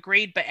giving them a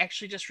grade, but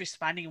actually just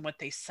responding to what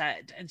they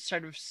said and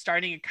sort of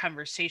starting a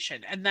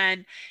conversation. And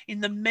then in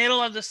the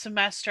middle of the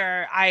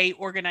semester, I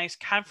organize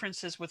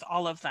conferences with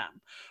all of them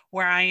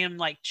where I am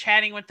like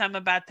chatting with them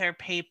about their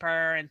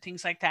paper and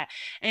things like that.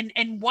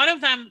 And one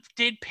of them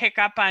did pick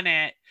up on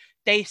it.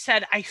 They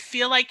said, I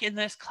feel like in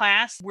this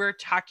class, we're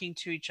talking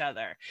to each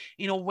other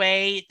in a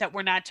way that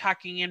we're not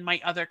talking in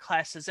my other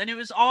classes. And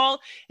it's all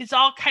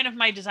kind of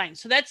my design.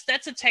 So that's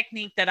a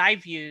technique that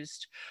I've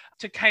used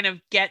to kind of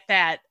get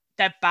that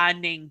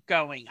bonding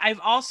going. I've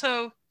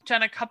also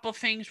done a couple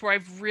things where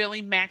I've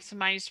really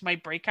maximized my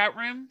breakout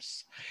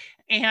rooms.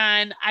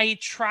 And I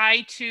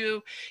try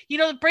to,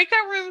 the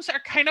breakout rooms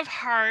are kind of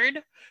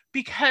hard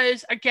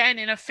because, again,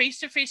 in a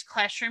face-to-face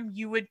classroom,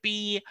 you would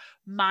be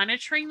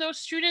monitoring those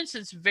students.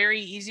 It's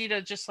very easy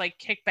to just like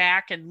kick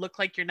back and look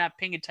like you're not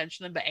paying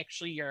attention to them, but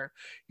actually you're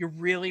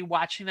really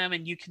watching them,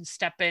 and you can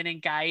step in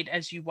and guide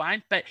as you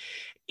want. But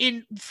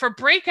for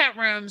breakout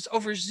rooms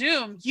over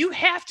Zoom, you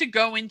have to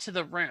go into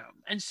the room.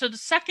 And so the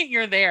second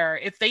you're there,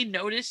 if they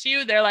notice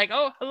you, they're like,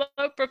 oh,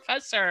 hello,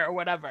 professor, or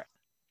whatever.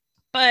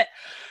 But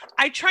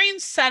I try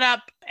and set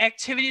up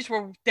activities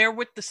where they're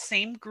with the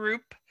same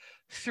group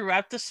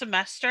throughout the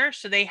semester.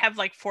 So they have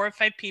like 4 or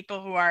 5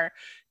 people who are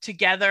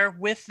together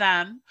with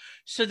them.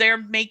 So they're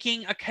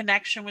making a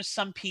connection with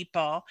some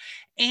people.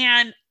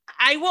 And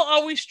I will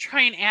always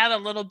try and add a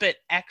little bit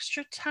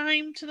extra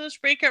time to those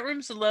breakout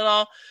rooms, a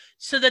little,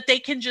 so that they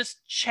can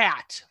just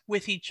chat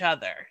with each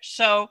other.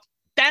 So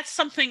that's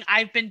something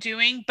I've been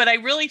doing, but I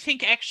really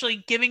think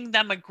actually giving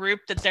them a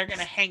group that they're going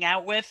to hang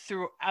out with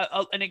through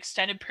an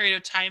extended period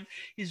of time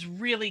is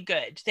really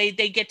good. They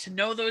get to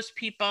know those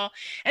people.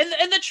 And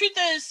the truth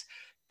is,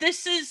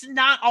 this is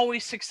not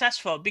always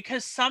successful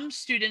because some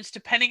students,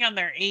 depending on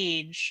their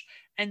age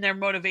and their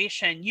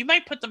motivation, you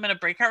might put them in a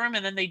breakout room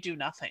and then they do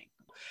nothing.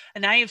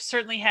 And I have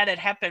certainly had it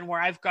happen where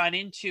I've gone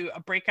into a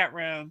breakout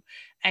room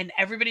and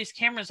everybody's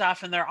camera's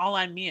off and they're all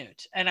on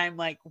mute. And I'm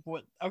like,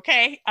 what?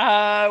 Okay,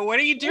 what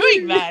are you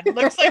doing then?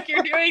 Looks like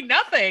you're doing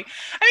nothing.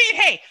 I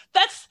mean, hey,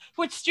 that's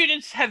what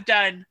students have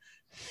done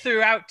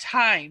throughout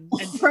time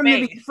and from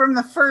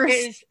the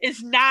first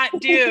is not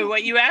do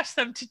what you ask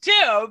them to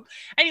do.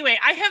 Anyway,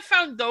 I have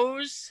found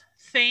those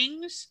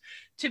things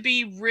to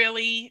be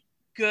really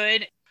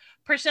good.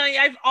 Personally,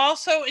 I've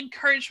also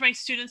encouraged my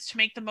students to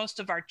make the most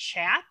of our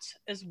chat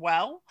as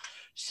well.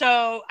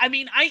 So, I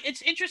mean,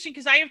 it's interesting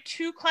because I have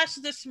 2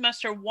 classes this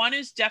semester. One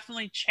is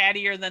definitely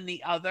chattier than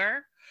the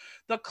other.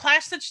 The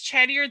class that's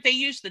chattier, they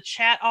use the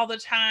chat all the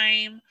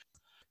time.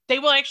 They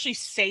will actually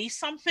say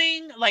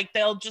something, like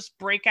they'll just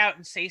break out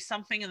and say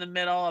something in the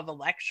middle of a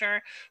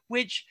lecture,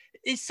 which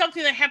is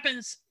something that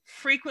happens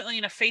frequently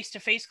in a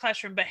face-to-face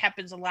classroom, but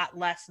happens a lot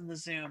less in the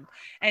Zoom.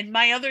 And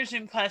my other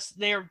Zoom class,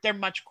 they're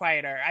much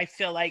quieter. I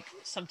feel like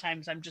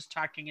sometimes I'm just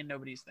talking and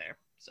nobody's there.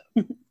 So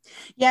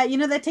yeah, you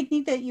know, that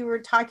technique that you were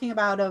talking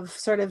about of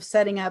sort of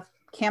setting up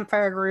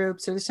campfire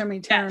groups, or there's so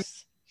many terms.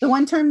 Yes. The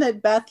one term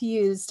that Beth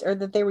used, or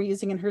that they were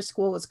using in her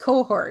school, was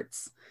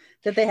cohorts.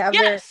 That they have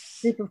their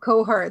group of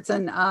cohorts,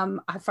 and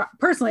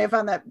personally I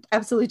found that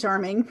absolutely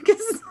charming because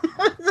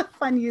it's a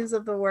fun use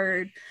of the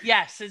word.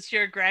 Yes, it's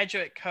your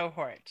graduate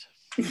cohort.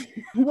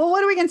 Well,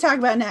 what are we going to talk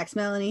about next,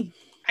 Melanie?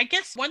 I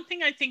guess one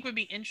thing I think would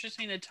be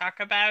interesting to talk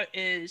about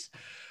is,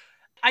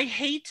 I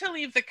hate to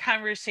leave the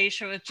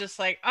conversation with just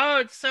like,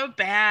 oh, it's so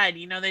bad,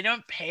 you know, they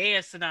don't pay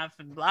us enough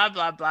and blah,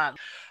 blah, blah.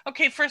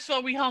 Okay, first of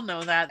all, we all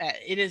know that.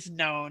 It is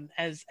known,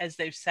 as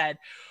they've said.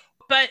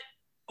 But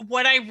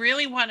what I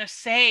really want to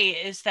say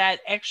is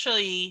that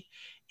actually,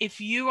 if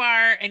you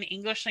are an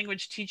English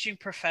language teaching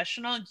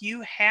professional,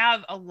 you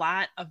have a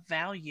lot of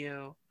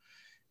value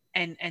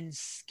and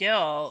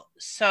skill.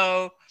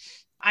 So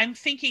I'm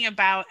thinking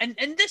about, and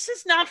this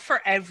is not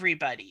for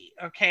everybody,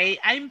 okay?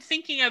 I'm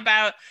thinking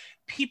about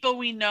people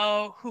we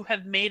know who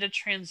have made a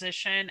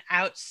transition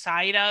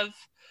outside of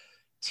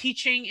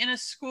teaching in a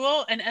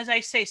school. And as I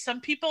say,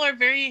 some people are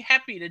very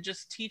happy to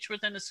just teach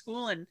within a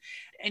school, and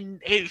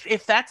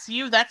if that's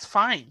you, that's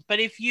fine. But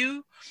if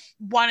you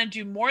want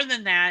to do more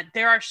than that,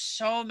 there are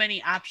so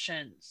many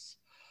options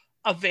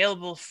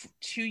available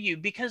to you,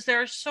 because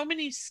there are so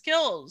many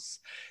skills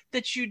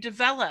that you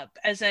develop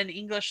as an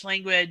English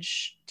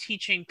language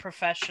teaching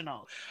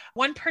professional.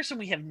 One person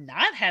we have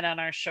not had on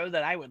our show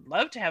that I would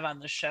love to have on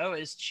the show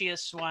is Chia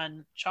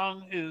Swan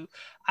Chong, who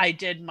I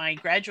did my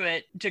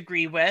graduate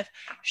degree with.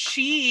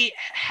 She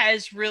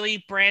has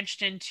really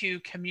branched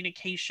into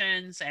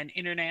communications and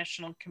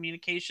international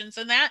communications,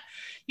 and that,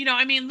 you know,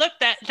 I mean, look,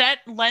 that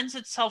lends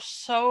itself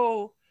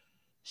so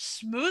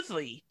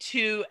smoothly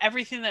to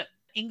everything that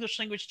English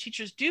language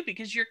teachers do,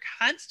 because you're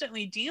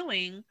constantly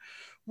dealing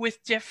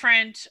with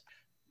different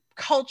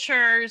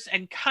cultures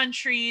and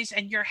countries,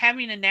 and you're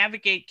having to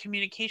navigate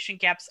communication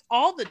gaps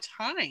all the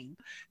time.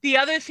 The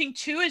other thing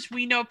too is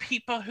we know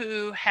people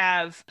who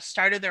have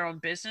started their own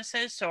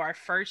businesses. So our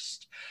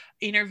first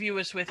interview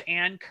was with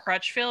Anne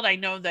Crutchfield. I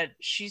know that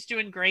she's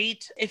doing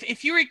great.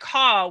 If you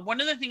recall,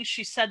 one of the things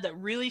she said that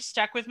really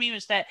stuck with me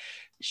was that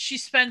she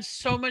spends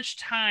so much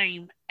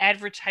time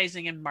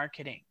advertising and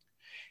marketing.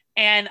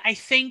 And I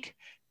think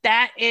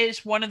that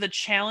is one of the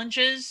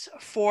challenges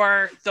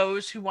for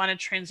those who want to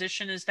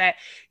transition, is that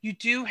you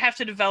do have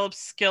to develop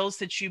skills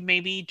that you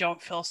maybe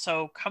don't feel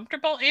so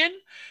comfortable in.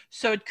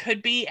 So it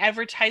could be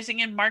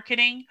advertising and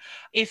marketing.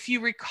 If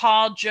you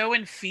recall, Joe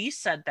and Fee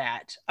said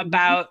that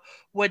about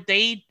what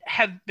they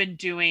have been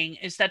doing,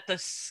 is that the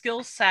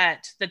skill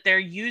set that they're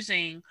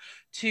using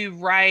to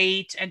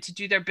write and to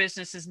do their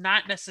business is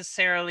not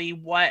necessarily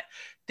what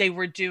they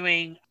were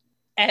doing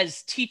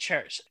as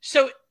teachers.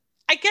 So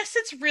I guess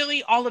it's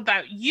really all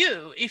about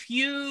you. If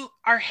you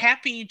are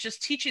happy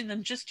just teaching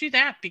them, just do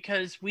that,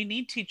 because we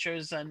need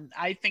teachers and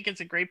I think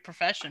it's a great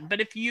profession.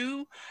 But if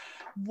you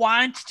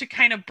want to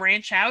kind of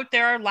branch out,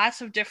 there are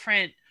lots of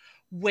different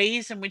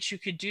ways in which you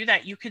could do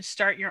that. You could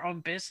start your own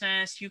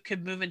business. You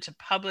could move into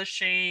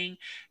publishing.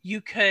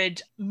 You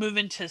could move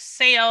into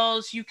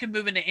sales. You could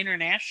move into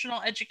international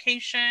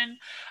education.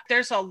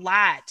 There's a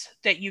lot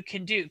that you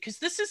can do, because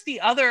this is the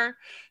other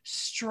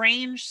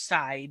strange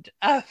side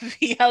of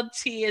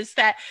VLT, is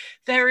that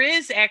there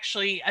is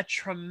actually a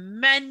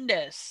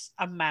tremendous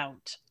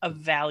amount of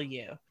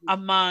value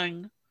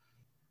among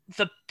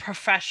the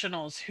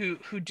professionals who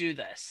do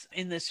this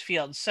in this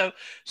field. So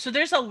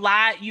there's a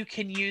lot you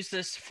can use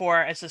this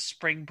for as a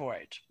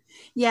springboard.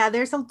 Yeah,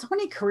 there's so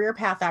many career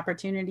path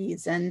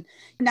opportunities, and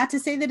not to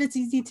say that it's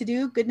easy to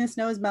do. Goodness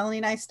knows, Melanie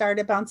and I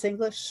started Bounce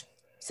English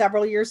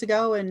several years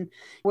ago, and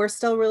we're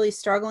still really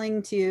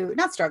struggling to,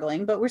 not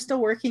struggling, but we're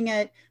still working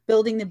at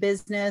building the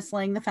business,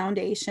 laying the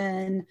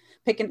foundation,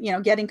 picking,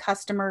 getting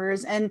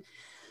customers. And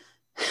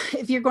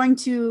if you're going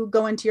to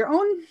go into your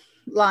own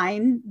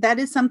line, that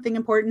is something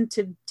important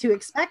to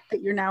expect,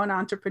 that you're now an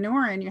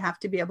entrepreneur and you have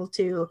to be able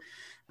to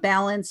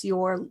balance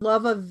your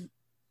love of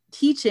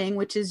teaching,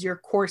 which is your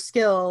core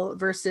skill,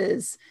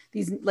 versus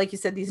these, like you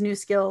said, these new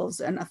skills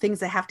and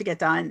things that have to get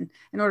done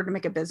in order to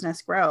make a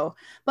business grow.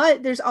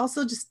 But there's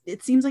also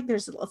it seems like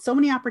there's so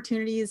many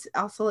opportunities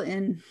also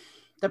in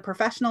the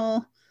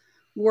professional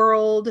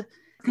world.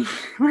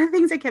 One of the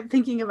things I kept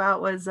thinking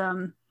about was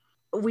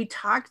we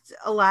talked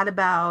a lot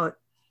about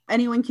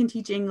anyone can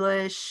teach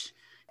English,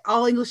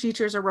 all English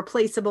teachers are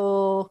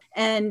replaceable.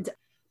 And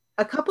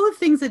a couple of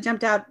things that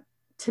jumped out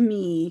to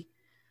me.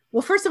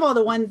 Well, first of all,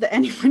 the one that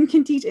anyone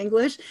can teach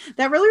English,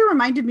 that really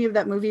reminded me of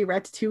that movie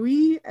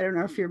Ratatouille. I don't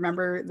know if you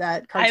remember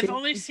that cartoon. I've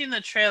only seen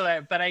the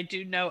trailer, but I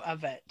do know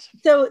of it.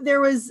 So there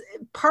was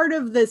part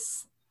of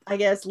this, I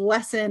guess,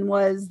 lesson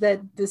was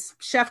that this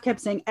chef kept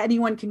saying,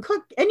 anyone can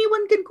cook.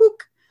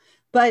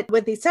 But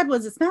what they said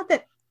was, it's not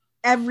that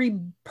every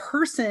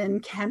person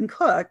can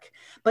cook,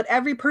 but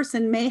every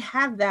person may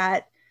have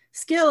that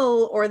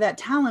skill or that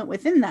talent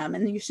within them.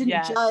 And you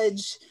shouldn't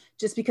judge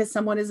just because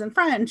someone isn't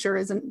French or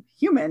isn't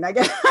human, I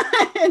guess,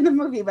 in the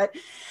movie.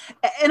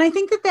 And I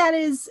think that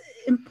is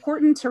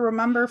important to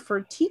remember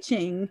for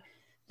teaching,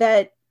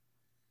 that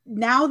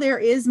now there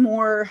is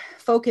more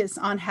focus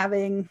on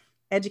having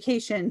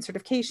education,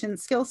 certification,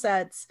 skill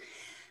sets,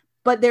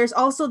 but there's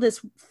also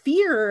this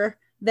fear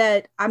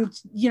that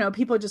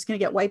people are just going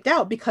to get wiped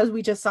out, because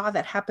we just saw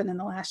that happen in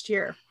the last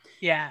year.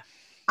 Yeah.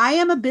 I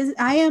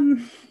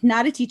am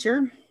not a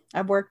teacher.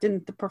 I've worked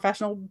in the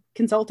professional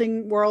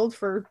consulting world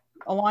for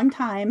a long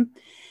time.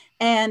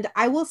 And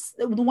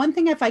the one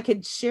thing, if I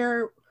could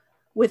share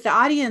with the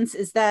audience,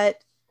 is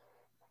that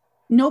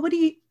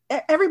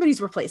everybody's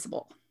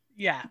replaceable.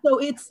 Yeah. So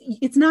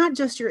it's not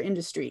just your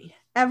industry.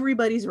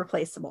 Everybody's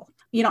replaceable.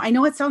 I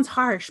know it sounds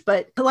harsh,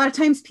 but a lot of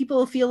times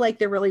people feel like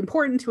they're really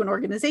important to an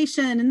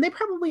organization, and they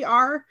probably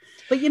are.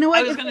 But you know what?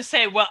 I was going to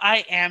say, well,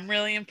 I am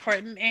really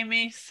important,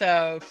 Amy.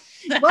 So.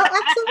 Well,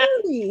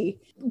 absolutely.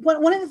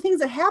 One of the things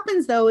that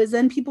happens, though, is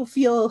then people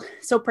feel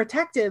so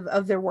protective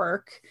of their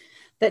work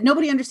that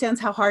nobody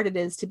understands how hard it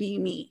is to be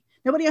me.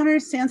 Nobody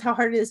understands how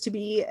hard it is to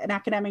be an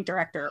academic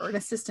director or an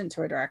assistant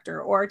to a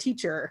director or a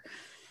teacher.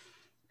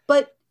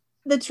 But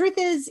the truth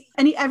is,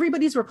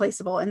 everybody's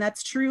replaceable, and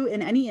that's true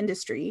in any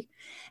industry.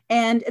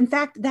 And in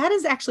fact, that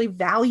is actually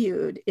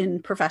valued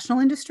in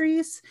professional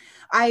industries.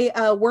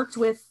 I worked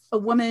with a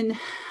woman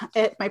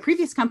at my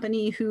previous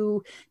company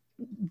who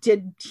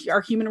did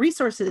our human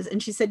resources,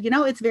 and she said,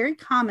 it's very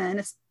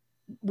common.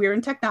 We're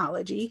in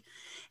technology.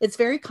 It's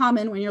very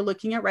common when you're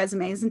looking at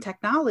resumes in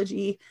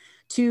technology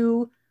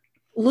to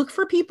look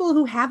for people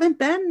who haven't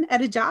been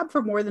at a job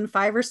for more than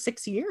 5 or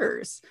 6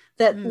 years.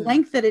 That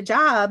length at a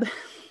job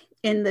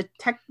in the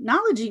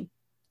technology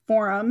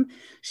forum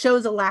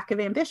shows a lack of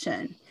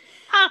ambition.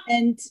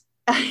 And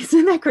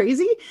isn't that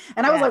crazy?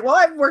 And I was like, well,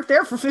 I've worked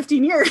there for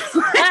 15 years.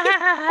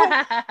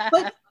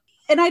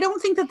 And I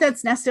don't think that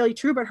that's necessarily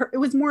true, but it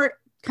was more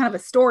kind of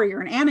a story or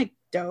an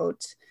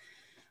anecdote.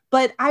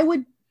 But I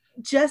would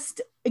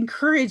just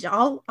encourage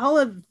all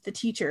of the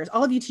teachers,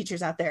 all of you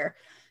teachers out there,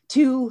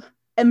 to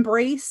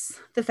embrace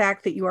the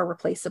fact that you are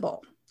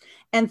replaceable,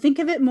 and think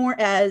of it more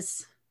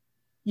as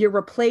you're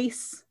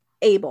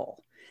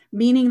replaceable,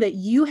 meaning that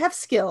you have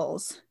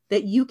skills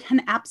that you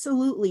can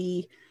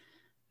absolutely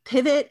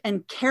pivot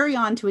and carry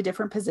on to a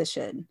different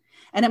position.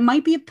 And it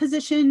might be a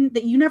position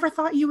that you never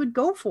thought you would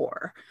go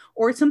for,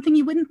 or something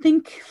you wouldn't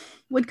think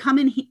would come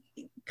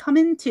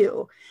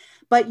into,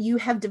 but you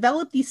have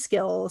developed these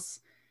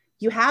skills,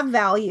 you have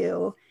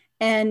value,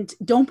 and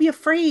don't be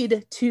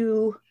afraid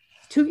to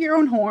toot your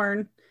own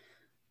horn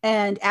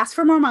and ask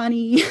for more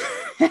money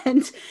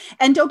and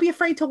don't be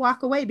afraid to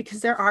walk away,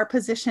 because there are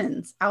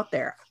positions out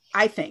there.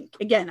 I think,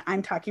 again,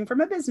 I'm talking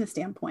from a business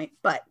standpoint,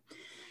 but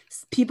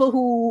people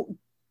who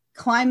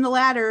climb the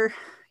ladder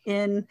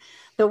in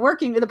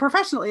the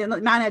professional, in the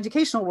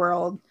non-educational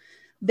world,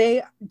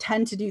 they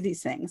tend to do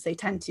these things. They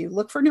tend to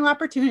look for new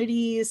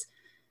opportunities.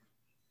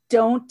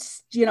 Don't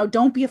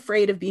be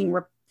afraid of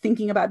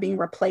thinking about being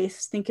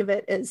replaced. Think of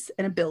it as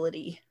an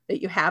ability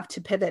that you have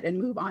to pivot and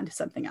move on to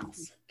something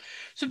else.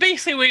 So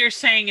basically what you're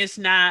saying is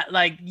not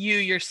like you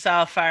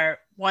yourself are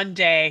one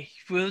day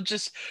we'll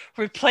just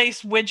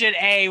replace widget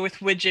A with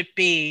widget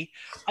B.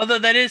 Although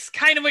that is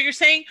kind of what you're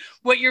saying.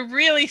 What you're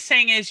really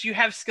saying is you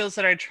have skills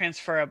that are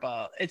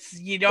transferable.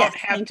 You don't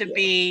have to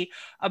be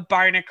a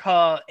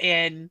barnacle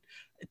to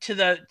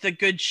the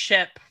good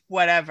ship,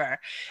 whatever.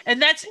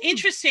 And that's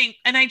interesting.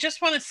 And I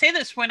just want to say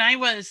this, when I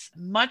was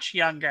much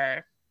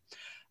younger,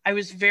 I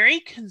was very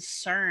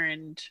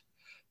concerned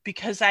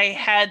because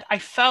I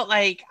felt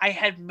like I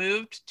had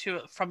moved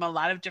from a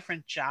lot of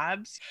different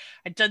jobs.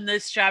 I'd done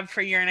this job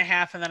for a year and a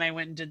half, and then I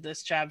went and did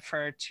this job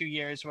for 2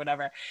 years,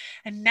 whatever.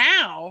 And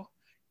now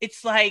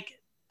it's like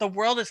the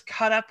world is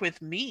caught up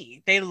with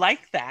me. They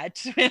like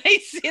that. When they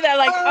see that,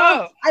 like,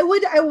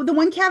 the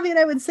one caveat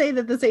I would say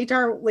that this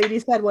HR lady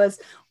said was,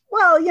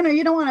 well,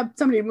 you don't want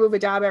somebody to move a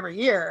job every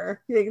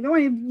year.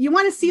 You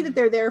want to see that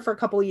they're there for a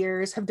couple of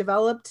years, have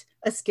developed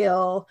a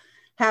skill,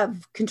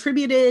 have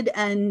contributed,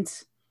 and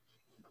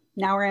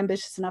now we're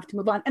ambitious enough to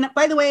move on. And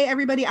by the way,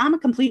 everybody, I'm a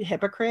complete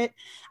hypocrite.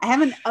 I have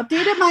not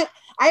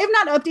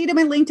updated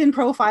my LinkedIn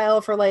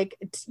profile for like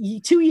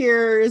 2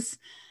 years.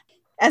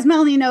 As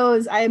Melanie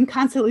knows, I am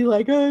constantly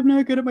like, oh, I'm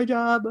not good at my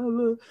job.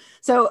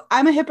 So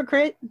I'm a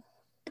hypocrite.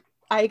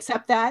 I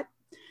accept that.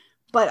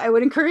 But I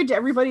would encourage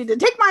everybody to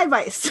take my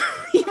advice.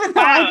 Even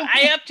though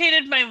I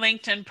updated my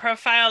LinkedIn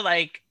profile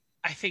like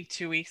I think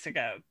 2 weeks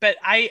ago. But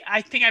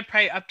I think I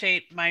probably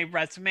update my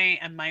resume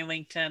and my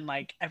LinkedIn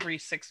like every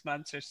 6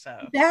 months or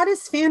so. That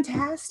is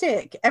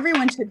fantastic.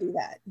 Everyone should do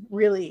that.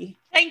 Really.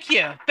 Thank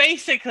you.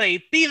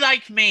 Basically, be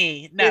like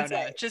me. No,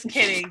 just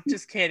kidding.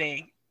 Just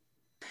kidding.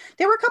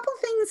 There were a couple of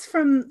things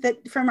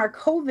from our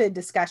COVID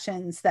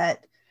discussions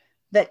that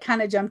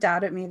kind of jumped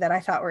out at me that I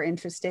thought were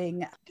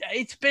interesting.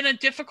 It's been a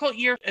difficult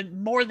year,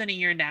 more than a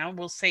year now.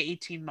 We'll say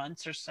 18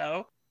 months or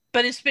so.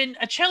 But it's been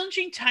a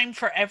challenging time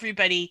for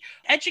everybody.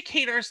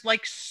 Educators,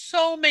 like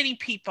so many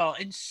people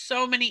in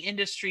so many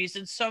industries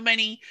and so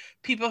many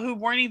people who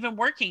weren't even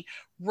working,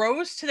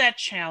 rose to that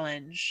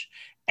challenge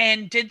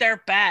and did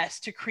their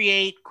best to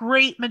create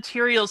great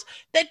materials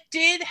that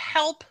did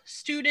help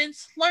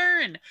students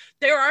learn.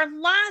 There are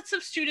lots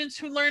of students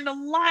who learned a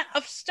lot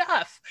of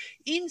stuff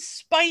in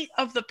spite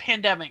of the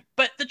pandemic.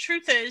 But the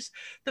truth is,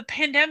 the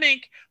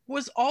pandemic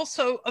was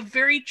also a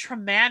very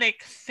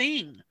traumatic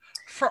thing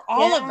for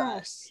all of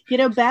us.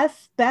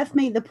 Beth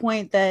made the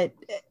point that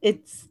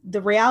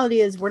the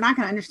reality is we're not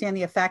going to understand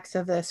the effects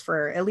of this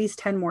for at least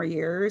 10 more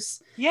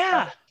years.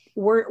 Yeah.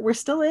 We're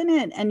still in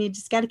it, and you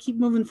just got to keep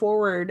moving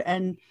forward,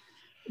 and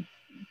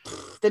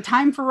the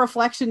time for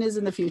reflection is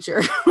in the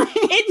future.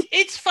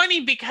 It's funny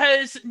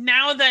because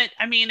now that,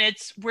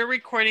 we're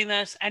recording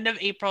this end of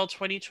April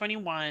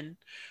 2021.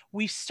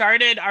 We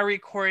started our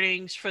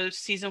recordings for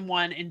season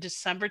 1 in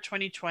December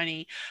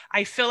 2020.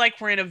 I feel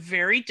like we're in a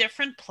very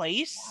different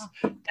place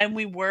than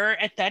we were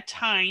at that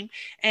time.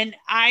 And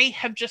I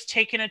have just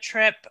taken a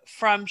trip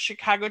from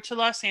Chicago to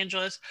Los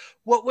Angeles.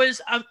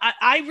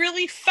 I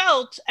really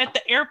felt at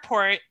the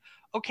airport,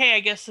 okay, I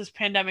guess this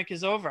pandemic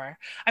is over.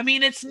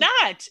 It's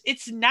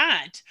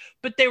not,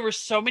 but there were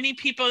so many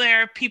people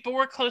there. People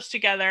were close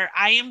together.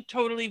 I am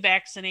totally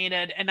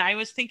vaccinated. And I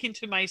was thinking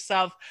to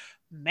myself,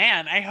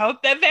 man, I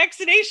hope that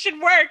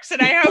vaccination works.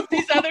 And I hope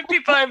these other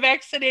people are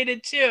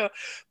vaccinated too.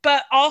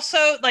 But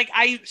also, like,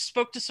 I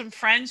spoke to some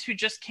friends who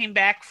just came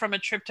back from a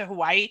trip to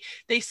Hawaii.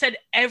 They said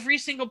every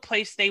single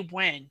place they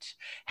went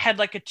had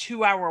like a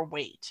 2-hour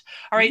wait.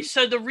 All right.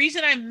 So the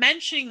reason I'm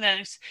mentioning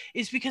this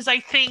is because I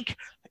think,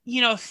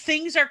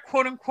 things are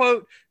quote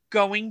unquote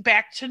going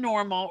back to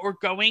normal or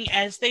going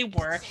as they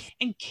were,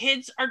 and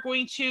kids are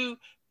going to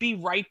be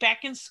right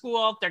back in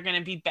school. They're going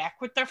to be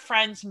back with their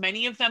friends.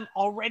 Many of them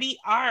already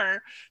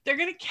are. They're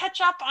going to catch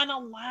up on a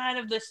lot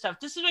of this stuff.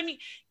 This is what I mean.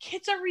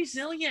 Kids are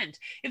resilient.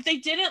 If they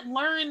didn't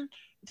learn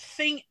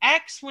thing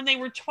X when they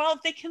were 12,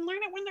 they can learn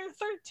it when they're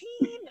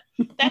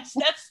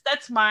 13.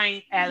 That's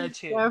my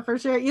attitude. Yeah, for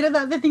sure. The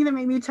other thing that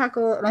made me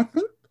chuckle, and I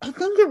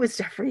think it was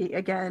Jeffrey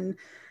again.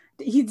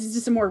 He's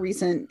just a more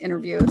recent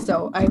interview.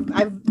 So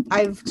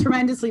I've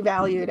tremendously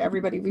valued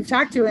everybody we've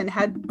talked to and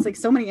had like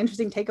so many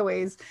interesting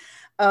takeaways.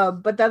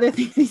 But the other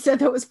thing he said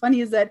that was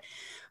funny is that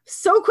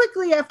so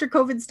quickly after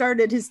COVID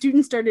started, his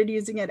students started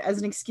using it as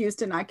an excuse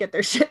to not get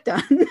their shit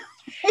done.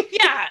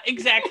 Yeah,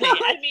 exactly.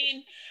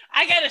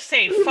 I gotta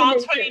say, fall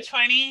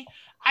 2020,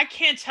 I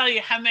can't tell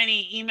you how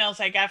many emails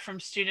I got from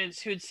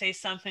students who would say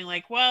something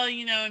like, well,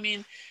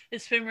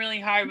 it's been really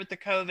hard with the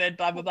COVID,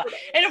 blah, blah, blah.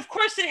 And of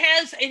course it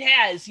has, and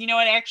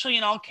actually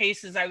in all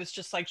cases, I was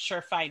just like,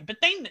 sure, fine. But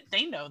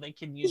they know they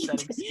can use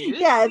that excuse.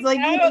 Yeah, it's like,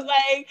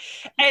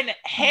 and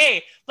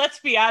hey, let's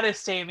be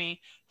honest, Amy,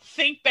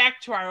 think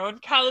back to our own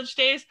college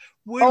days.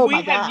 Would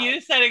we have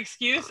used that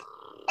excuse?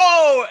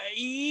 Oh,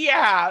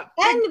 yeah.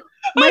 And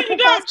my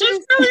I'm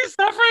just really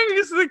suffering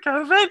because of the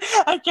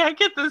COVID. I can't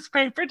get this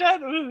paper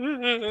done.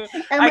 And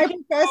my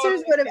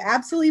professors would have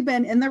absolutely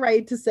been in the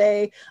right to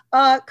say,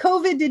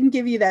 COVID didn't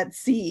give you that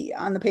C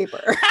on the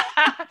paper.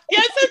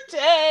 Yes,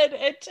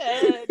 it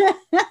did.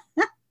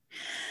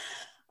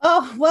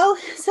 Oh, well,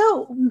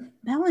 so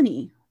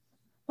Melanie,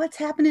 what's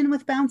happening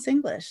with Bounce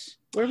English?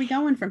 Where are we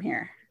going from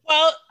here?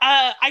 Well,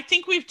 I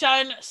think we've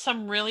done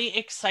some really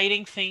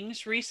exciting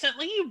things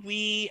recently.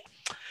 We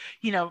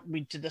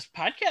did this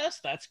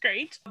podcast. That's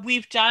great.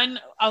 We've done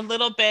a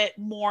little bit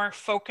more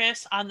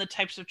focus on the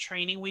types of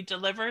training we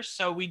deliver.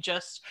 So we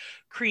just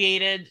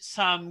created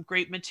some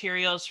great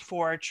materials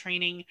for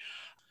training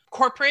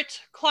corporate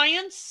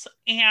clients.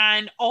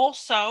 And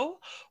also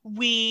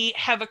we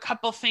have a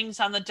couple things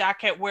on the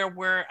docket where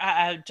we're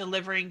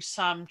delivering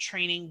some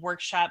training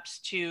workshops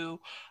to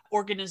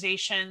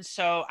organizations.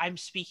 So I'm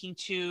speaking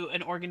to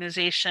an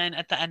organization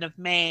at the end of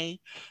May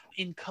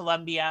in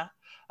Colombia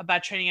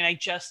about training, and I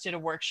just did a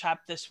workshop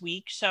this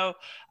week. So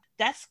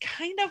that's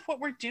kind of what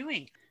we're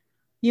doing.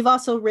 You've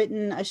also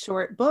written a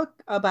short book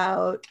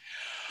about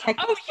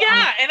Oh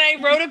yeah, and I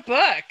wrote a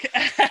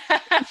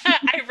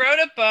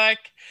book.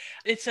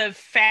 It's a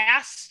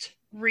fast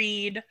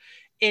read.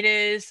 It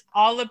is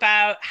all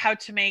about how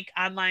to make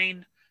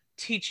online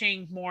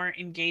teaching more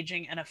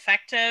engaging and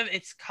effective.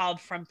 It's called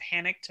From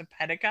Panic to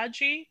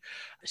Pedagogy.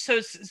 So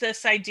it's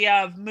this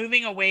idea of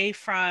moving away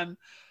from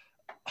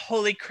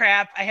holy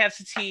crap, I have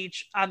to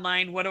teach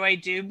online. What do I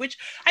do? Which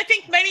I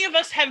think many of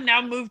us have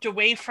now moved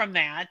away from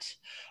that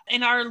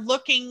and are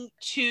looking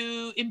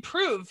to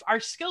improve our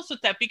skills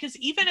with that, because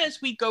even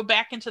as we go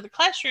back into the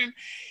classroom,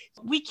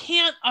 we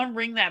can't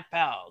unring that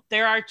bell.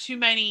 There are too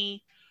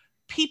many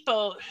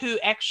people who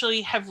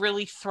actually have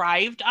really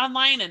thrived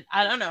online. And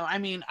I don't know, I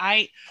mean,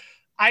 I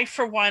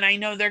for one, I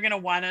know they're going to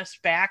want us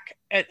back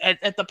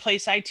at the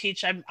place I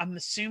teach. I'm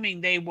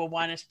assuming they will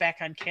want us back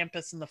on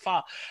campus in the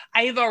fall.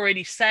 I have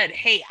already said,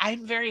 hey,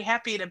 I'm very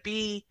happy to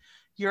be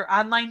your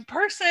online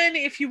person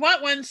if you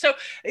want one. So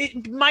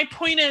my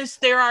point is,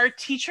 there are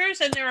teachers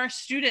and there are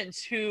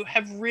students who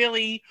have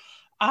really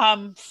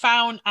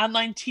found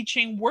online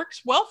teaching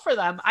works well for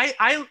them.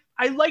 I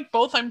like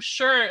both. I'm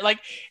sure, like,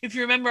 if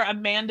you remember,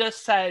 Amanda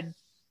said,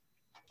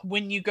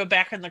 when you go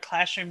back in the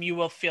classroom, you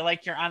will feel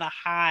like you're on a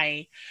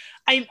high.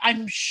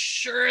 I'm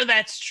sure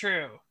that's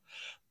true.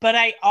 But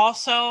I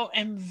also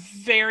am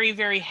very,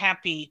 very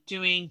happy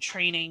doing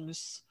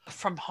trainings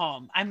from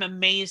home. I'm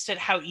amazed at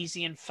how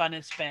easy and fun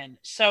it's been.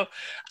 So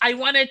I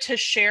wanted to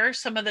share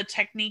some of the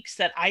techniques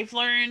that I've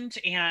learned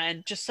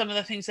and just some of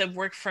the things that have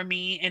worked for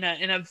me in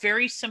a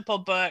very simple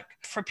book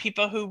for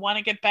people who want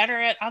to get better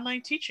at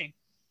online teaching.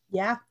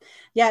 Yeah.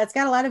 It's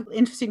got a lot of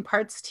interesting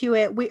parts to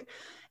it.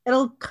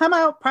 It'll come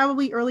out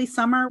probably early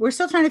summer. We're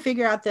still trying to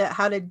figure out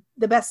the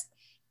best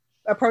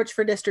approach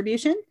for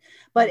distribution,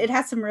 but it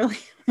has some really,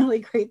 really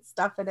great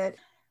stuff in it.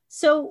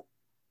 So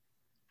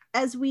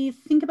as we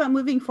think about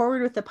moving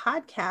forward with the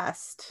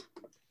podcast,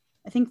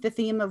 I think the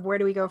theme of where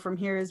do we go from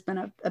here has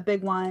been a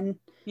big one.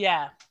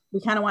 Yeah.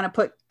 We kind of want to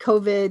put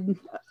COVID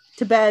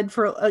to bed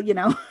for,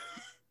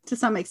 to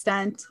some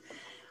extent.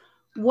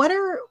 What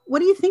are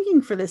you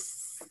thinking for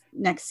this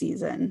next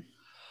season?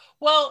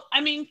 Well, I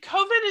mean,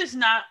 COVID is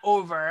not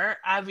over,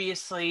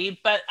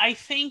 obviously, but I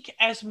think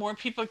as more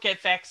people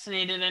get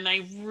vaccinated, and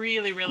I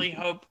really, really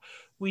hope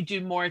we do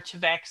more to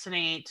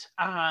vaccinate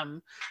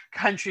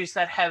countries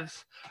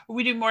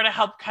we do more to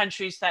help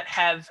countries that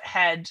have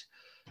had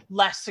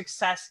less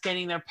success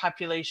getting their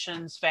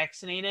populations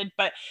vaccinated.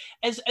 But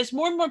as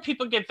more and more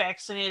people get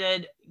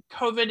vaccinated,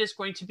 COVID is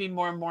going to be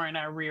more and more in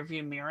our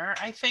rearview mirror,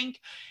 I think.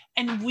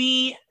 And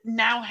we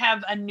now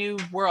have a new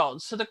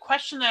world. So the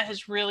question that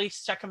has really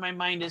stuck in my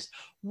mind is,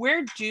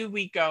 where do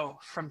we go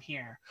from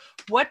here?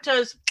 What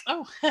does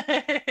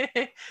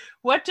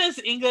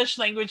English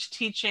language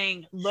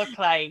teaching look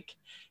like?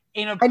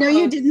 I know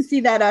you didn't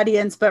see that,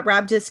 audience, but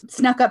Rob just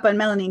snuck up on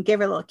Melanie and gave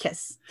her a little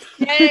kiss.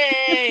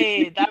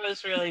 Yay! That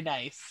was really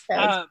nice.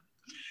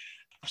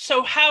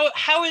 So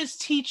how is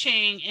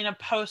teaching in a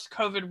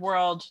post-COVID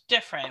world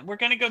different? We're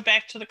going to go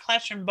back to the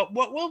classroom, but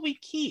what will we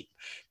keep?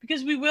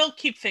 Because we will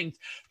keep things.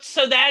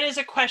 So that is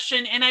a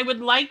question, and I would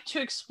like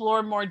to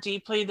explore more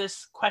deeply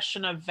this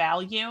question of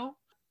value.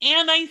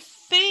 And I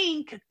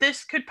think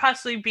this could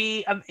possibly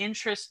be of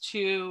interest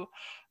to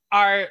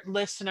our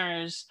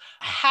listeners,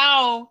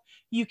 how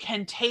you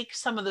can take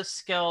some of the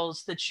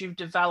skills that you've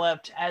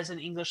developed as an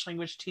English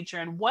language teacher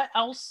and what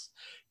else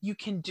you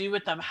can do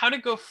with them, how to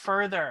go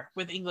further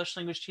with English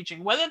language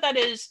teaching, whether that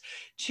is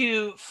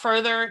to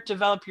further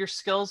develop your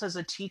skills as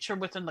a teacher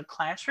within the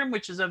classroom,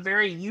 which is a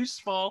very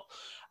useful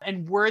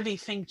and worthy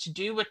thing to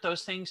do with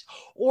those things,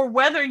 or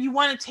whether you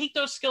want to take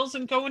those skills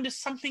and go into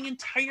something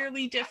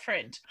entirely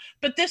different.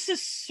 But this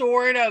is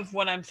sort of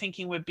what I'm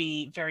thinking would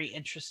be very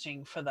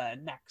interesting for the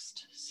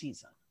next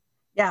season.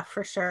 Yeah,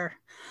 for sure.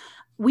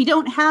 We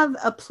don't have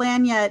a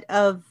plan yet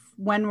of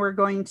when we're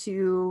going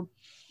to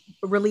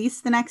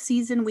release the next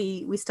season.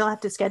 We still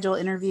have to schedule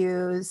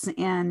interviews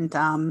and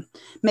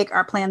make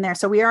our plan there.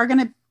 So we are going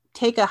to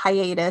take a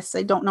hiatus.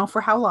 I don't know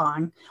for how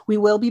long. We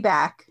will be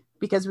back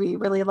because we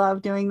really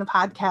love doing the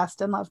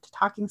podcast and love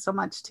talking so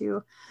much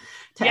to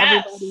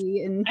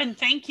everybody. And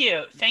thank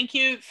you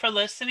for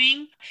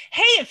listening.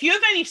 Hey, if you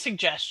have any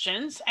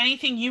suggestions,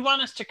 anything you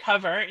want us to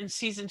cover in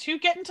season 2,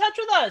 get in touch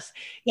with us.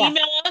 Yeah.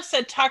 Email us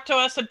at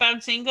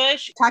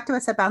talktous@BounceEnglish.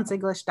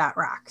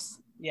 talktous@bounceenglish.rocks.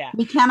 Yeah.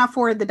 We can't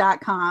afford the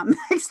 .com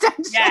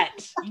extension.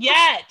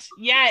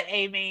 Yet,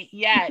 Amy.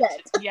 Yet.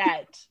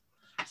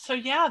 So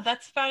yeah,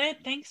 that's about it.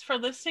 Thanks for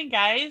listening,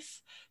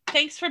 guys.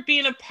 Thanks for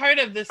being a part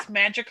of this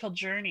magical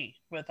journey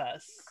with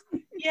us.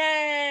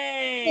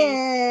 Yay!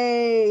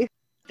 Yay!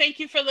 Thank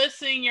you for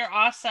listening. You're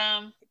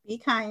awesome. Be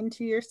kind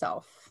to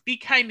yourself. Be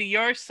kind to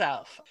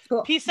yourself.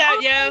 Cool. Peace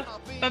out, yo.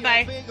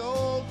 Bye-bye. Big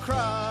old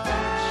crush.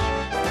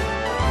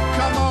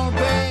 Come on,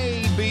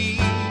 baby.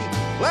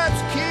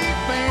 Let's keep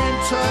in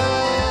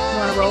touch. You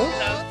want to roll?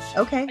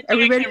 Okay. Are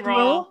we ready to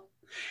roll?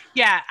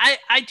 Yeah,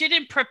 I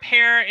didn't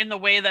prepare in the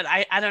way that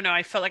I don't know.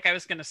 I felt like I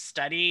was going to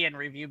study and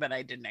review, but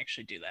I didn't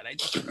actually do that. I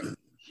just wrote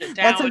shit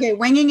down. That's okay.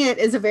 Winging it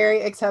is a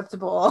very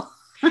acceptable.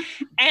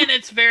 And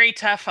it's very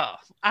TEFL.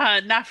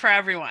 Not for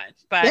everyone,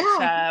 but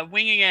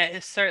winging it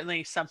is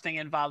certainly something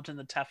involved in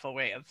the TEFL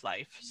way of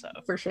life. So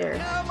For sure.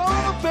 Come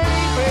on,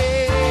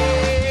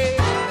 baby.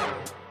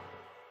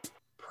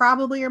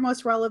 Probably your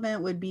most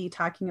relevant would be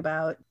talking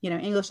about,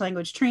 English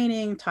language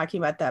training, talking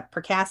about that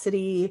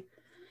precarity.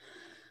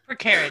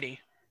 Precarity.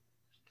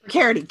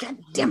 God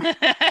damn it.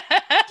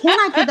 Can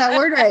I put that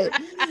word right?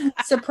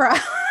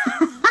 Surprise.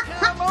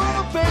 Come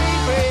on, baby.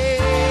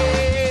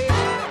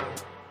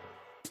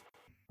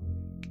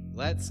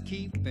 Let's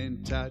keep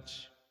in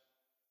touch.